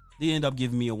 So they end up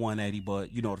giving me a 180,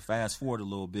 but, you know, to fast forward a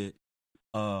little bit,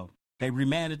 they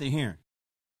remanded the hearing,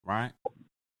 right?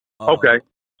 Okay.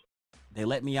 They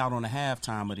let me out on the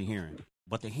halftime of the hearing,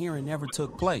 but the hearing never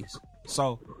took place.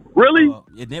 So Really?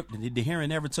 the hearing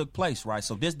never took place, right?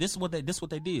 So this is what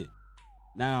they did.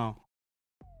 Now,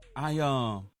 I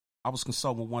was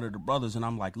consulting with one of the brothers, and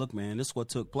I'm like, look, man, this is what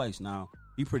took place. Now,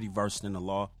 he pretty versed in the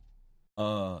law,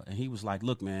 and he was like,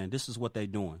 look, man, this is what they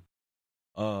doing.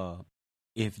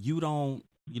 If you don't,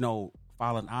 you know,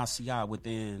 file an ICI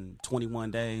within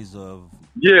 21 days of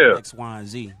Yeah. X, Y, and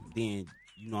Z, then,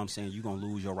 you know what I'm saying, you're going to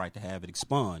lose your right to have it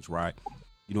expunged, right?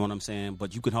 You know what I'm saying?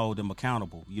 But you can hold them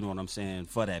accountable, you know what I'm saying,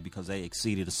 for that because they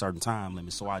exceeded a certain time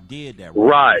limit. So I did that.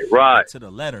 Right. To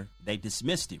the letter, they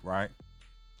dismissed it, right?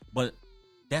 But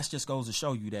that just goes to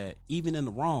show you that even in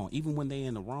the wrong, even when they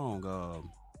in the wrong,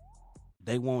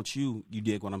 they want you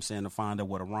dig what I'm saying, to find out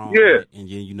what a wrong is, and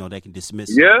then, you know, they can dismiss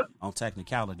it on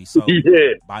technicality. So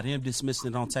Yeah. by them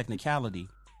dismissing it on technicality,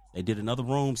 they did another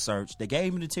room search. They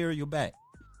gave me the material back.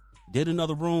 Did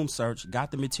another room search,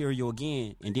 got the material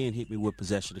again, and then hit me with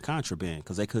possession of contraband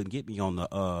because they couldn't get me on the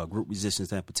group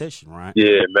resistance and petition, right?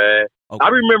 Yeah, man. Okay. I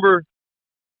remember.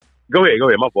 Go ahead.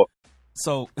 My fault.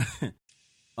 So,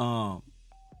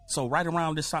 so right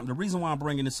around this time, the reason why I'm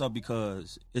bringing this up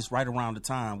because it's right around the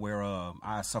time where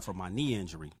I suffered my knee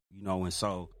injury, you know, and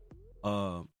so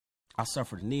I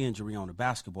suffered a knee injury on the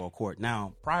basketball court.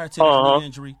 Now, prior to this knee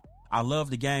injury, I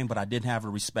loved the game, but I didn't have a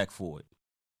respect for it.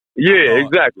 Yeah,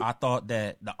 exactly. I thought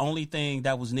that the only thing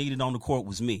that was needed on the court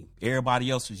was me. Everybody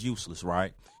else was useless,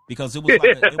 right? Because it was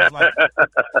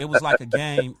like a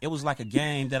game. It was like a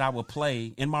game that I would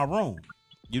play in my room.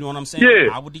 You know what I'm saying?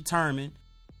 Yeah. I would determine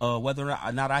whether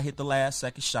or not I hit the last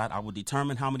second shot. I would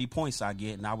determine how many points I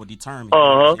get, and I would determine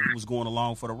who was going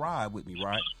along for the ride with me,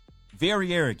 right?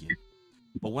 Very arrogant.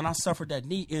 But when I suffered that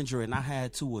knee injury and I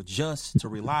had to adjust to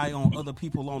rely on other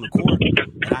people on the court,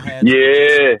 and I had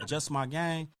to adjust my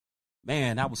game,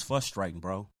 man, that was frustrating,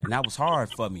 bro. And that was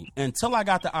hard for me until I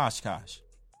got to Oshkosh.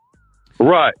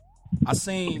 Right. I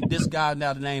seen this guy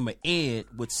now the name of Ed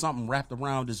with something wrapped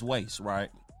around his waist, right?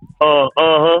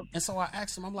 And so I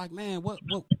asked him, I'm like, man, what's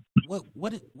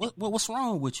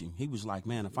wrong with you? He was like,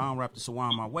 man, if I don't wrap this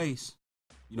around my waist,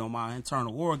 you know, my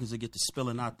internal organs will get to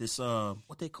spilling out this,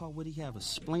 would he have a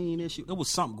spleen issue? There was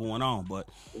something going on, but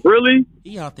really,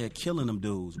 he out there killing them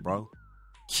dudes, bro.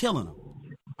 Killing them.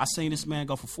 I seen this man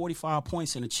go for 45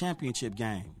 points in a championship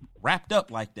game, wrapped up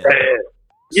like that.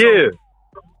 Yeah.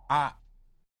 So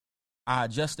I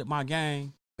adjusted my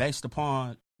game based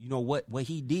upon, you know, what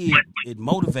he did. It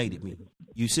motivated me.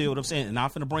 You see what I'm saying? And I'm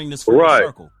finna bring this full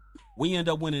circle. We end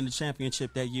up winning the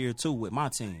championship that year too with my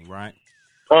team, right?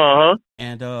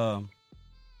 And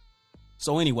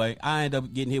so anyway, I end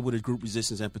up getting hit with a group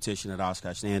resistance and petition at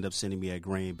Oshkosh. They end up sending me at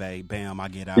Green Bay. Bam, I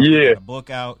get out. I got a book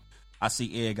out. I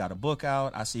see Ed got a book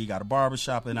out. I see he got a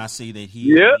barbershop, and I see that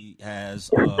he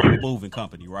has a moving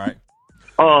company, right?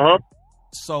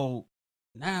 So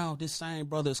now this same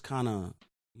brother is kind of,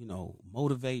 you know,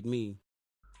 motivate me,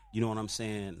 you know what I'm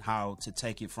saying, how to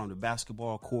take it from the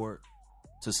basketball court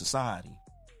to society.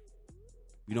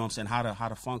 You know what I'm saying? How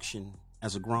to function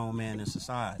as a grown man in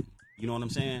society. You know what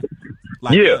I'm saying?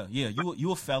 Like,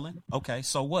 you a felon. Okay,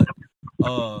 so what?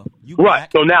 You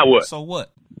black. So now what? So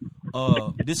what?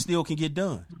 This still can get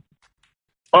done.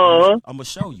 I'm gonna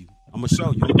show you. I'm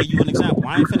gonna give you an example.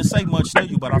 I ain't finna say much to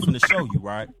you, but I'm finna show you,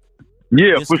 right?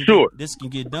 Yeah, for sure. This can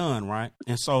get done, right?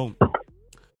 And so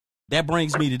that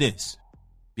brings me to this,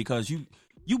 because you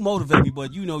motivate me,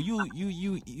 but you know you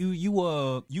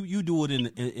do it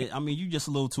in I mean, you just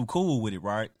a little too cool with it,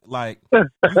 right? Like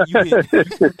you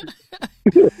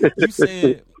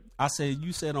said, I said,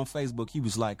 you said on Facebook, he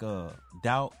was like,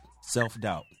 doubt,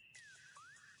 self-doubt.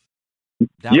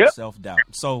 Doubt, Yep. self-doubt.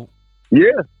 So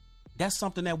Yeah. that's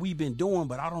something that we've been doing,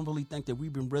 but I don't really think that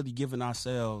we've been really giving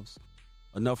ourselves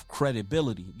enough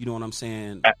credibility. You know what I'm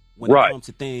saying? When Right. it comes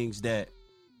to things that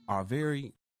are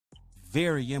very,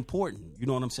 very important. You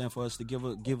know what I'm saying? For us to give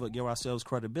ourselves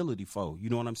credibility for. You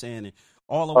know what I'm saying? And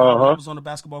all the while I was on the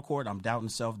basketball court, I'm doubting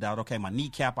self-doubt. Okay, my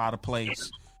kneecap out of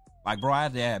place. Like, bro, I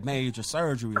had to have major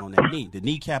surgery on that knee. The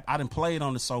kneecap, I done played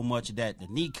on it so much that the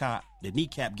kneecap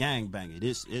gangbanging.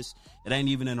 It ain't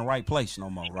even in the right place no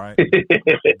more, right?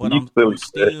 But I'm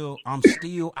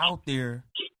still out there.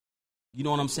 You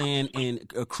know what I'm saying? In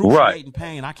excruciating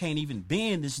pain. I can't even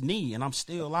bend this knee, and I'm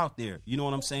still out there. You know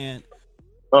what I'm saying?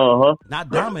 Not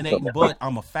dominating, but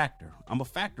I'm a factor. I'm a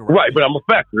factor, right? But I'm a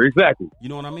factor, exactly. You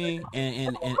know what I mean?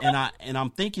 And I'm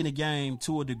thinking the game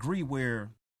to a degree where,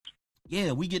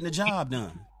 yeah, we getting the job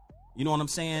done. You know what I'm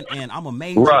saying? And I'm a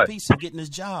major piece of getting this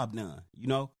job done. You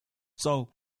know, so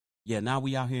yeah, now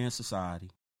we out here in society.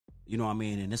 You know what I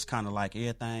mean? And it's kind of like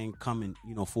everything coming,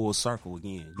 you know, full circle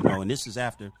again. You know, and this is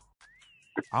after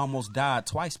I almost died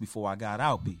twice before I got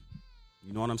out, B.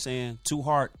 You know what I'm saying? 2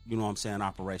 heart, you know what I'm saying,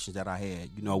 operations that I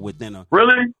had, you know, within a...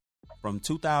 Really? From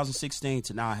 2016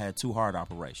 to now, I had 2 heart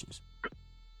operations.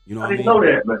 You know what I I mean? didn't know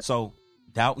that, man. So,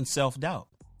 doubt and self-doubt.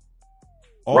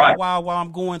 All the while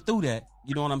I'm going through that,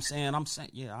 you know what I'm saying? I'm saying,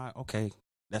 yeah, okay,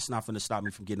 that's not going to stop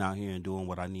me from getting out here and doing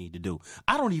what I need to do.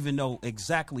 I don't even know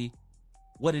exactly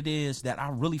what it is that I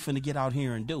really finna get out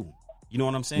here and do. You know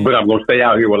what I'm saying? But I'm going to stay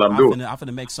out here while I'm doing it. I'm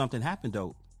finna make something happen,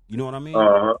 though. You know what I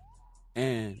mean?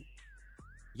 And...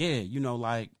 yeah, you know,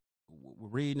 like we're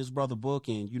reading this brother book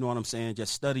and you know what I'm saying,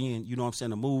 just studying, you know what I'm saying,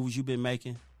 the moves you've been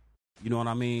making. You know what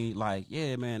I mean? Like,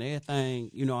 yeah, man,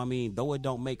 everything, you know what I mean, though it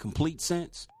don't make complete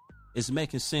sense, it's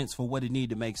making sense for what it need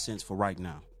to make sense for right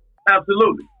now.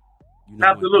 Absolutely. You know,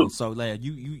 absolutely. And so, lad,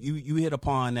 you hit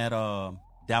upon that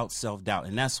doubt, self-doubt,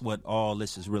 and that's what all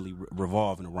this is really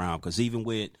revolving around. Because even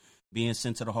with being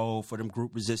sent to the hole for them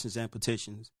group resistance and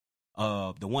petitions,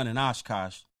 the one in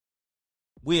Oshkosh,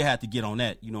 we had to get on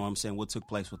that, you know what I'm saying, what took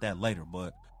place with that later.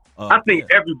 But I think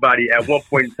everybody at one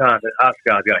point in time at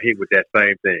Oshkosh got hit with that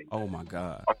same thing. Oh my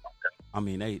God. I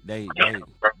mean, they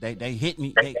hit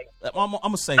me. I'm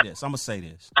gonna say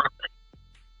this.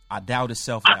 I doubted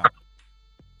self-doubt.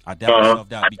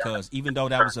 Self-doubt because even though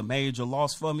that was a major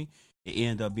loss for me, it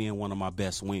ended up being one of my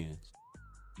best wins.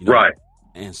 You know? Right.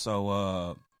 And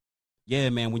so yeah,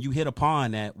 man, when you hit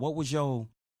upon that, what was your,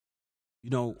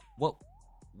 you know,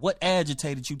 what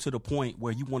agitated you to the point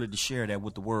where you wanted to share that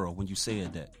with the world when you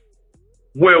said that?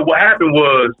 Well, what happened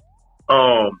was,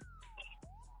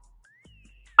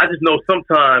 I just know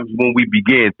sometimes when we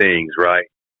begin things, right?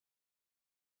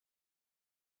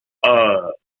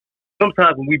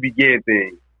 Sometimes when we begin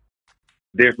things,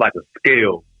 there's like a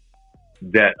scale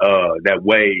that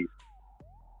weighs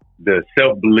the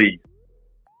self-belief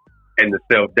and the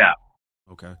self-doubt.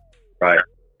 Okay. Right.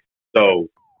 So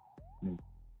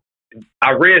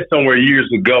I read somewhere years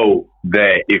ago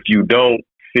that if you don't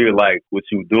feel like what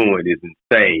you're doing is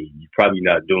insane, you're probably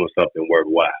not doing something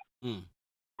worthwhile.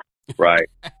 Right?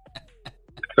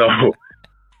 So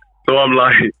I'm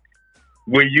like,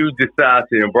 when you decide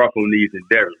to embark on these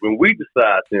endeavors, when we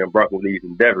decide to embark on these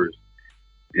endeavors,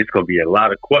 it's going to be a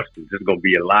lot of questions. There's going to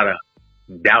be a lot of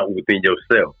doubt within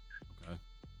yourself. Okay.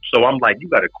 So I'm like, you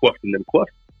got to question them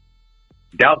questions.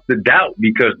 Doubt the doubt,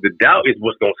 because the doubt is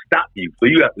what's going to stop you. So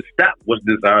you have to stop what's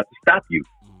designed to stop you.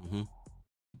 Mm-hmm.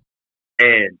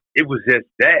 And it was just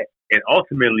that. And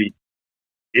ultimately,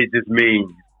 it just means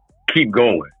keep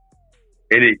going.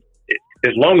 And it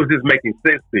as long as it's making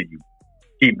sense to you,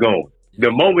 keep going.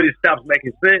 The moment it stops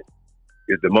making sense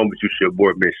is the moment you should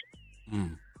abort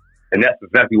mission. And that's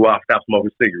exactly why I stopped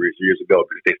smoking cigarettes years ago,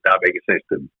 because they stopped making sense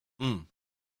to me.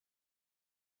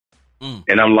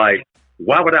 And I'm like,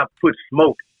 why would I put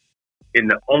smoke in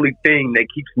the only thing that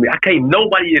keeps me?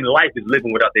 Nobody in life is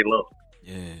living without their lungs.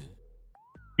 Yeah.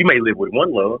 You may live with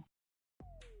one lung,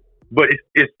 but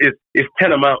it's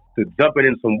tantamount to jumping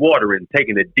in some water and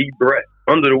taking a deep breath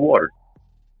under the water.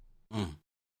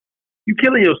 You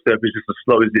killing yourself is just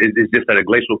it's just at a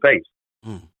glacial pace.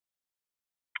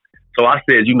 So I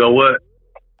said, you know what?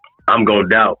 I'm going to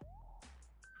doubt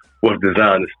what's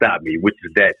designed to stop me, which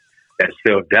is that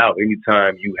self-doubt.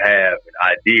 Anytime you have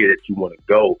an idea that you want to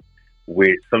go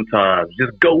with, sometimes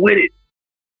just go with it.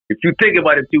 If you think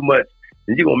about it too much,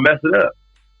 then you're going to mess it up.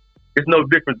 It's no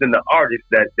different than the artist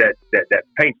that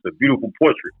paints a beautiful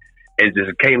portrait and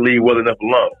just can't leave well enough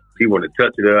alone. He want to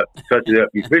touch it up.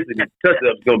 Eventually, the touch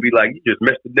up is going to be like, you just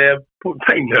messed the damn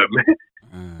painting up,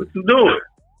 man. What you doing?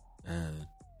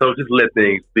 So just let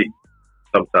things be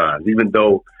sometimes. Even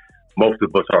though most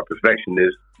of us are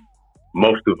perfectionists,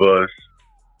 most of us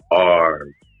are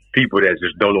people that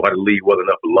just don't know how to leave well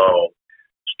enough alone.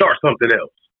 Start something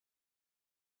else.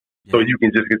 So you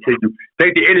can just continue.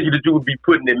 Take the energy that you would be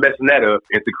putting in messing that up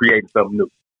into creating something new.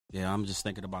 Yeah, I'm just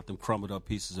thinking about them crumbled up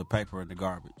pieces of paper in the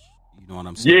garbage. You know what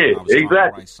I'm saying? Yeah, I was trying to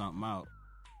exactly. write something out.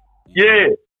 Yeah.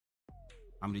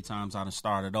 How many times I done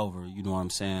started over, you know what I'm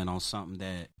saying, on something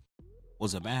that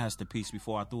was a masterpiece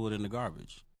before I threw it in the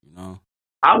garbage, you know?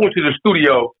 I went to the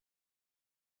studio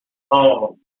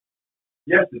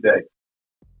yesterday.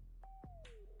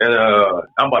 And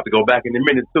I'm about to go back in a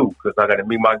minute, too, because I got to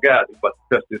meet my guys. I'm about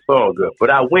to touch this song up.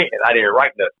 But I went and I didn't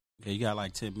write nothing. Yeah, you got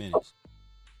like 10 minutes.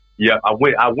 Yeah, I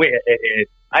went and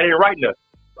I didn't write nothing,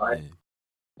 right?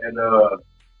 Yeah. And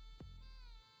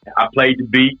I played the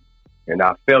beat and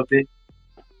I felt it.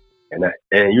 And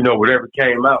you know, whatever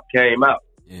came out. Yeah.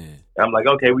 And I'm like,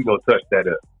 okay, we're going to touch that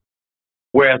up.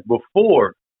 Whereas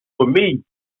before, for me,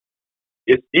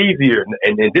 it's easier,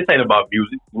 and this ain't about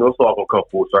music, you know, it's all gonna come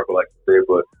full circle, like you said,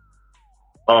 but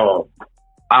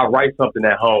I write something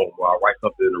at home, or I write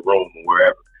something in the room, or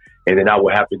wherever, and then I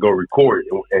would have to go record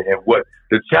it. And what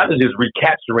the challenge is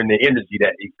recapturing the energy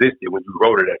that existed when you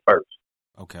wrote it at first.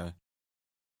 Okay.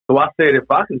 So I said, if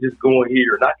I can just go in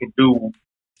here and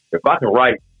if I can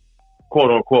write,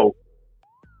 quote unquote,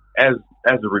 as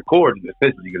a recording,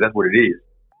 essentially, because that's what it is,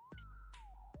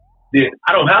 then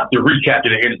I don't have to recapture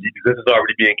the energy because it's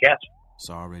already being captured. It's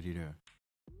already there.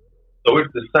 So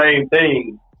it's the same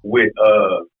thing with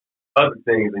other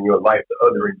things in your life, the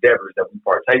other endeavors that we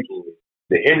partake in.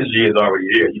 The energy is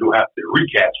already there. You don't have to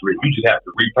recapture it. You just have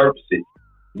to repurpose it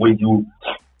when you,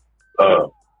 I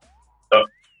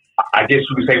guess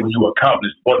you could say when you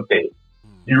accomplish one thing.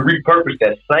 You repurpose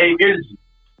that same energy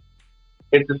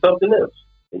into something else,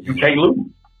 and you can't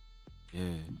lose.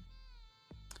 Yeah.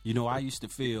 You know, I used to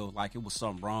feel like it was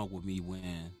something wrong with me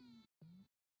when,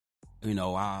 you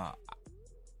know, I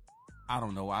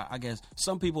don't know. I guess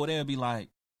some people, they'll be like,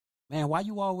 man, why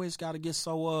you always got to get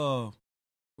so,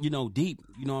 you know, deep?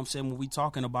 You know what I'm saying? When we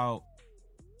talking about,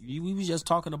 we was just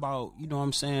talking about, you know what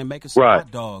I'm saying, making some hot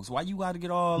dogs. Why you got to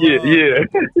get all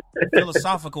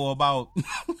philosophical about,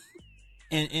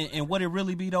 and what it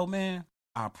really be though, man?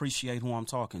 I appreciate who I'm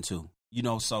talking to. You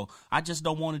know, so I just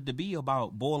don't want it to be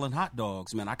about boiling hot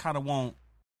dogs, man. I kind of want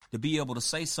to be able to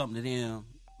say something to them,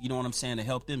 you know what I'm saying, to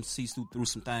help them see through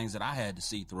some things that I had to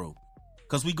see through.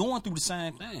 Because we going through the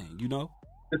same thing, you know?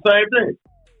 The same thing.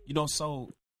 You know,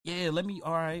 so, yeah,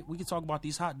 all right, we can talk about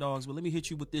these hot dogs, but let me hit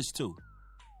you with this, too.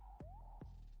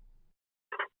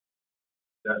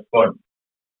 That's funny.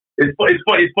 It's funny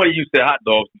you said hot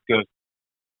dogs because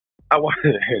I watched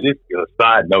this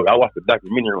side note. I watched a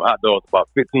documentary on hot dogs about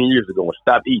 15 years ago and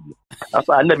stopped eating. I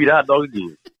thought I'd never eat a hot dog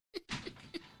again.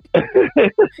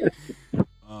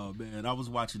 Oh man, I was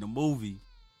watching a movie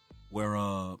where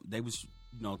they was,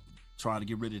 you know, trying to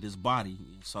get rid of this body.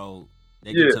 So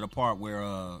they get to the part where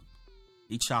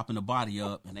he chopping the body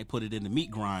up and they put it in the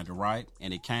meat grinder, right?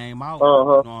 And it came out, you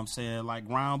know what I'm saying, like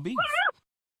ground beef.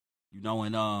 You know,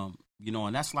 and you know,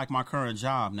 and that's like my current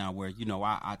job now, where, you know,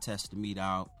 I test the meat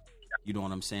out. You know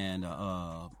what I'm saying?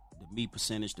 The meat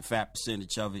percentage, the fat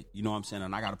percentage of it. You know what I'm saying?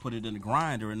 And I got to put it in the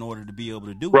grinder in order to be able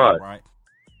to do it, right?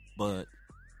 But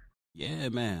yeah,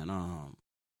 man,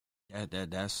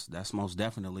 that's most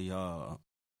definitely, you know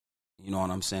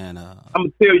what I'm saying? I'm gonna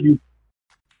tell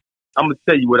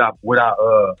you what I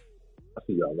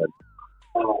see y'all later.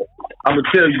 I'm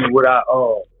gonna tell you what I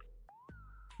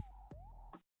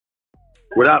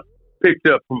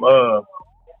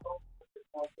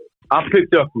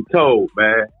picked up from Toad,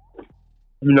 man.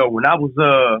 You know, when I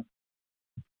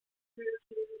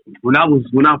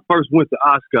first went to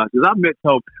Oshkosh, because I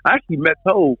actually met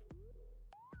Toad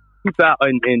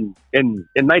in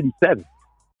 97.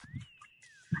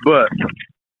 But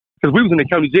because we was in the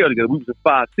county jail together, we was in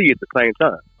 5C at the same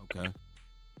time. Okay.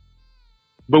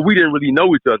 But we didn't really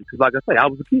know each other because, like I say, I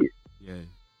was a kid. Yeah.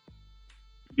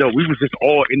 You know, we was just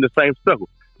all in the same struggle.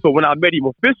 So when I met him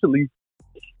officially,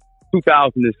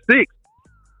 2006,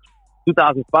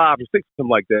 2005 or 6, something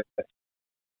like that,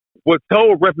 what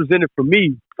Toad represented for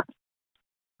me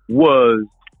was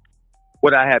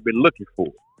what I had been looking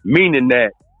for. Meaning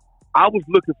that I was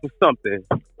looking for something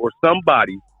or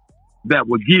somebody that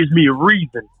would give me a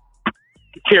reason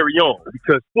to carry on.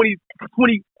 Because 20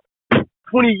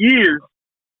 years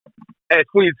at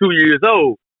 22 years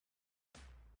old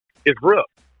is rough.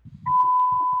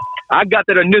 I got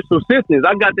that initial sentence.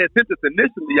 I got that sentence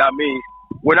initially. I mean,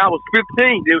 when I was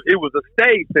 15, it was a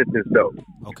stage sentence, though.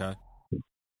 Okay.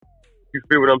 You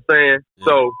feel what I'm saying? Yeah.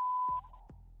 So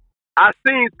I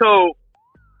seen so,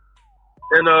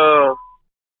 and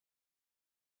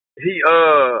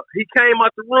he came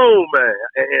out the room, man,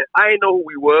 and I didn't know who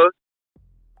he was,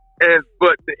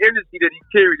 but the energy that he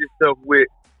carried himself with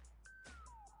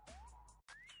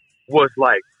was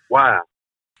like, wow.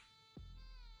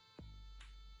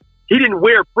 He didn't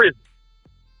wear prison.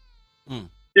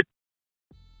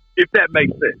 If that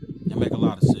makes sense. That make a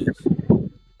lot of sense.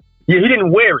 Yeah, he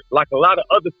didn't wear it like a lot of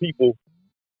other people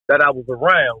that I was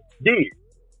around did.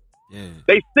 Yeah.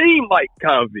 They seemed like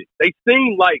convicts. They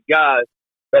seemed like guys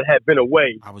that had been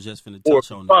away I was just finna or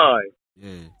touch on that. confined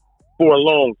Yeah. for a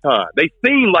long time. They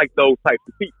seemed like those types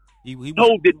of people. He was,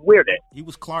 Toad didn't wear that. He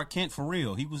was Clark Kent for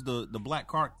real. He was the black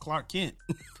Clark Kent.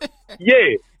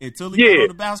 Yeah. Until he got on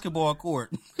the basketball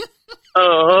court.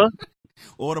 Uh-huh.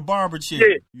 Or the barber chair.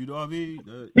 Yeah. You know what I mean?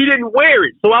 He didn't wear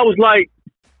it. So I was like,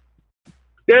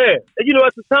 yeah. And you know,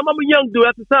 at the time, I'm a young dude.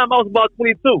 At the time, I was about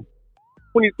 22,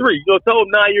 23. You know, Toad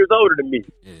 9 years older than me.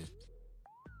 Yeah.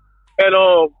 And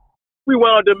we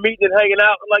wound up meeting and hanging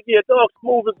out. Like, yeah, dog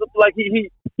smooth and like he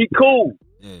cool.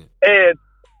 Yeah. And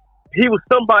he was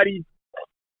somebody.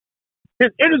 His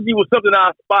energy was something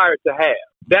I aspired to have.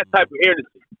 That type of energy.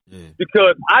 Yeah.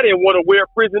 Because I didn't want to wear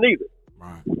prison either.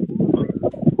 Right.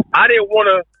 I didn't want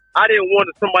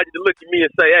somebody to look at me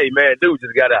and say, "Hey, man, dude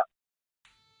just got out."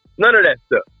 None of that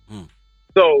stuff.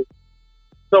 So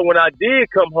when I did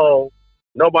come home,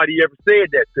 nobody ever said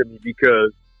that to me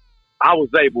because I was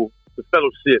able to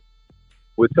fellowship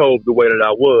with Tobe the way that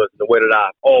I was and the way that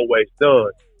I've always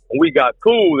done. And we got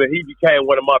cool, and he became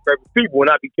one of my favorite people, and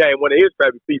I became one of his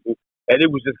favorite people. And it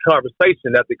was just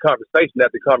conversation after conversation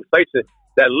after conversation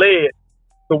that led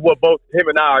to what both him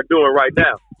and I are doing right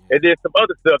now. And then some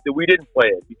other stuff that we didn't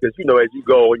plan because, you know, as you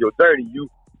go on your journey, you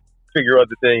figure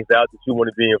other things out that you want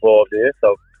to be involved in.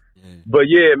 So, But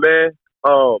yeah, man,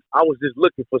 I was just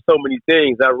looking for so many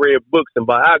things. I read books and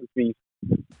biographies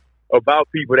about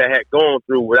people that had gone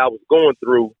through what I was going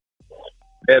through.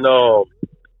 And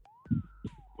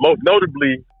most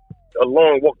notably, A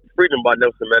Long Walk to Freedom by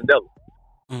Nelson Mandela.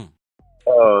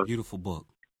 Beautiful book.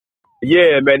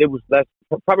 Yeah, man, that's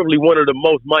probably one of the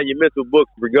most monumental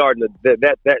books regarding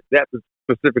that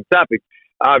specific topic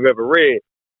I've ever read.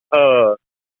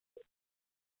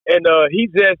 And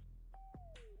he's just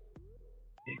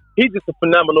a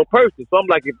phenomenal person. So I'm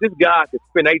like, if this guy could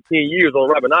spend 18 years on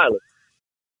Robben Island,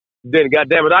 then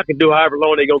goddamn it, I can do however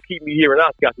long they're gonna keep me here in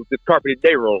Oshkosh with this carpeted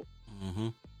day room. Mm-hmm.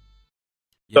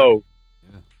 Yeah. So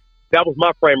that was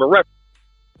my frame of reference.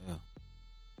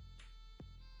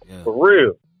 Yeah. For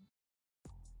real.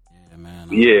 Yeah, man.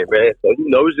 Yeah, man. So you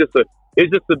know,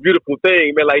 it's just a beautiful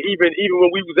thing, man. Like even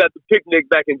when we was at the picnic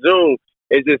back in June,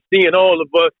 and just seeing all of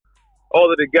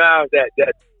the guys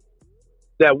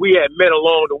that we had met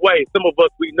along the way. Some of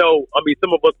us we know. I mean,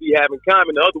 some of us we have in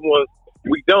common. The other ones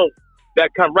we don't.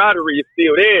 That camaraderie is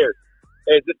still there,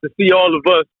 and just to see all of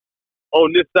us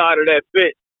on this side of that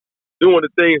fence doing the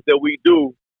things that we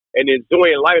do and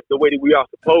enjoying life the way that we are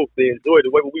supposed to enjoy it,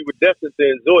 the way we were destined to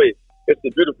enjoy it. It's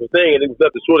a beautiful thing, and it was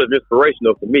nothing short of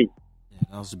inspirational for me. Yeah,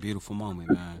 that was a beautiful moment,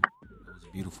 man. That was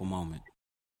a beautiful moment.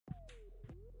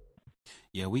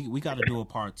 Yeah, we got to do a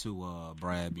part 2,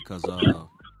 Brad, because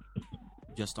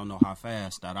just don't know how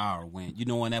fast that hour went. You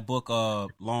know, in that book,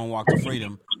 Long Walk to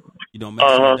Freedom, you know,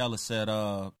 Mandela said,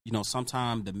 you know,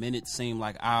 sometimes the minutes seem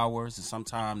like hours, and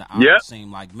sometimes the hours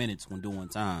seem like minutes when doing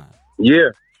time.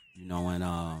 Yeah. You know, and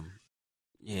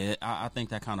I think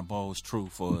that kind of bodes true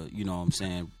for, you know what I'm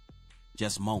saying,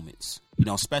 just moments. You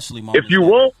know, especially moments. If you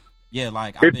want. Yeah,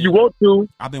 like you want to.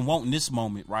 I've been wanting this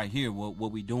moment right here, what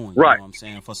we doing, right. You know what I'm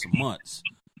saying, for some months.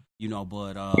 You know,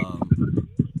 but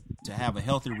to have a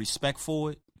healthy respect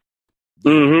for it,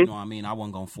 you know what I mean, I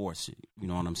wasn't gonna force it. You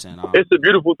know what I'm saying? It's a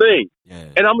beautiful thing. Yeah.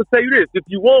 And I'm gonna tell you this: if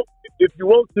you want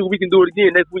to, we can do it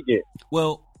again next weekend.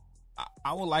 Well,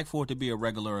 I would like for it to be a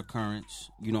regular occurrence.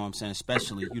 You know what I'm saying?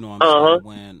 Especially, you know what I'm saying,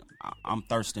 when I'm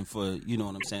thirsting for, you know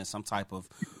what I'm saying, some type of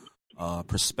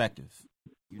perspective.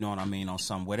 You know what I mean, on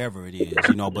some, whatever it is,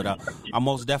 you know, but I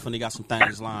most definitely got some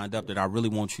things lined up that I really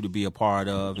want you to be a part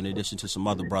of, in addition to some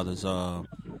other brothers.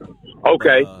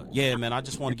 Okay. Yeah, man, I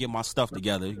just want to get my stuff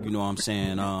together, you know what I'm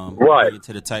saying, right. Bring it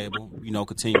to the table, you know,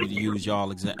 continue to use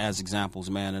y'all as examples,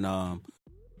 man, and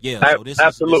yeah, so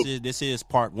this is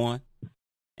part 1,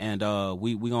 and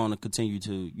we going to continue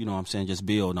to, you know what I'm saying, just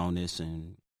build on this,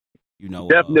 and, you know.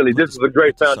 Definitely, this is a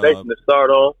great foundation to start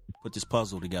on. Put this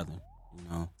puzzle together, you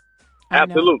know.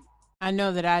 Absolutely. I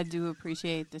know that I do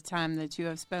appreciate the time that you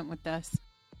have spent with us.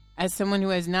 As someone who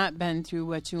has not been through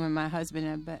what you and my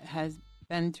husband has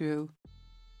been through,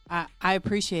 I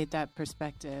appreciate that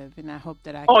perspective, and I hope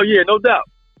that I can. Oh, yeah, no doubt.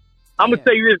 I'm going to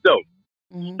tell you this, though.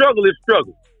 Struggle is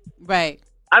struggle. Right.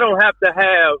 I don't have to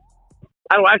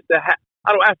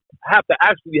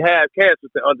actually have cancer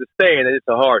to understand that it's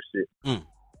a hardship.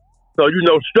 So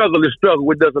struggle is struggle.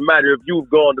 It doesn't matter if you've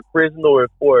gone to prison or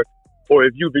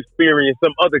if you've experienced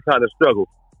some other kind of struggle.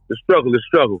 The struggle is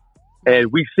struggle,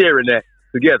 and we sharing that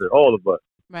together, all of us.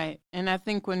 Right. And I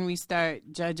think when we start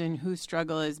judging whose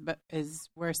struggle is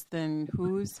worse than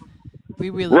whose, we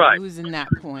really losing that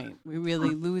point. We're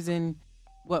really losing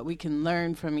what we can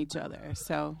learn from each other.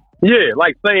 So yeah,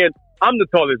 like saying I'm the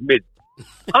tallest midget.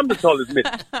 I'm the tallest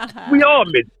midget. We all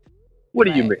midgets. What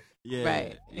do you mean? Yeah,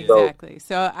 right, exactly.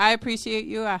 So I appreciate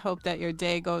you. I hope that your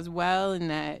day goes well and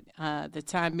that the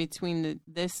time between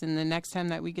this and the next time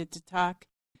that we get to talk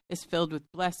is filled with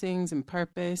blessings and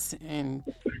purpose and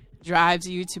drives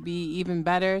you to be even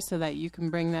better so that you can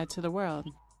bring that to the world.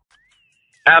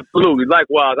 Absolutely.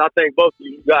 Likewise, I think both of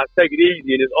you guys take it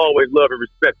easy, and it's always love and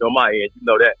respect on my end. You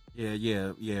know that.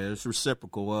 Yeah. It's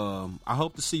reciprocal. I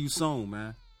hope to see you soon,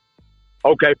 man.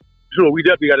 Okay, sure. We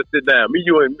definitely got to sit down. Me,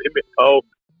 you, and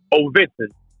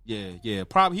Vincent. Yeah.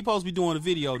 Probably he supposed to be doing a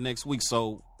video next week,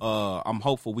 so I'm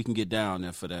hopeful we can get down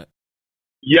there for that.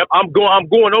 Yep, I'm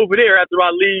going over there after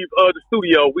I leave the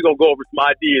studio. We're gonna go over some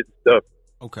ideas and stuff.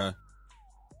 Okay.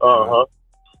 All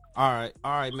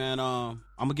right, man. I'm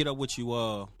gonna get up with you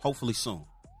hopefully soon.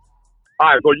 All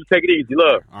right, bro. You take it easy,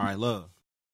 love. All right, love.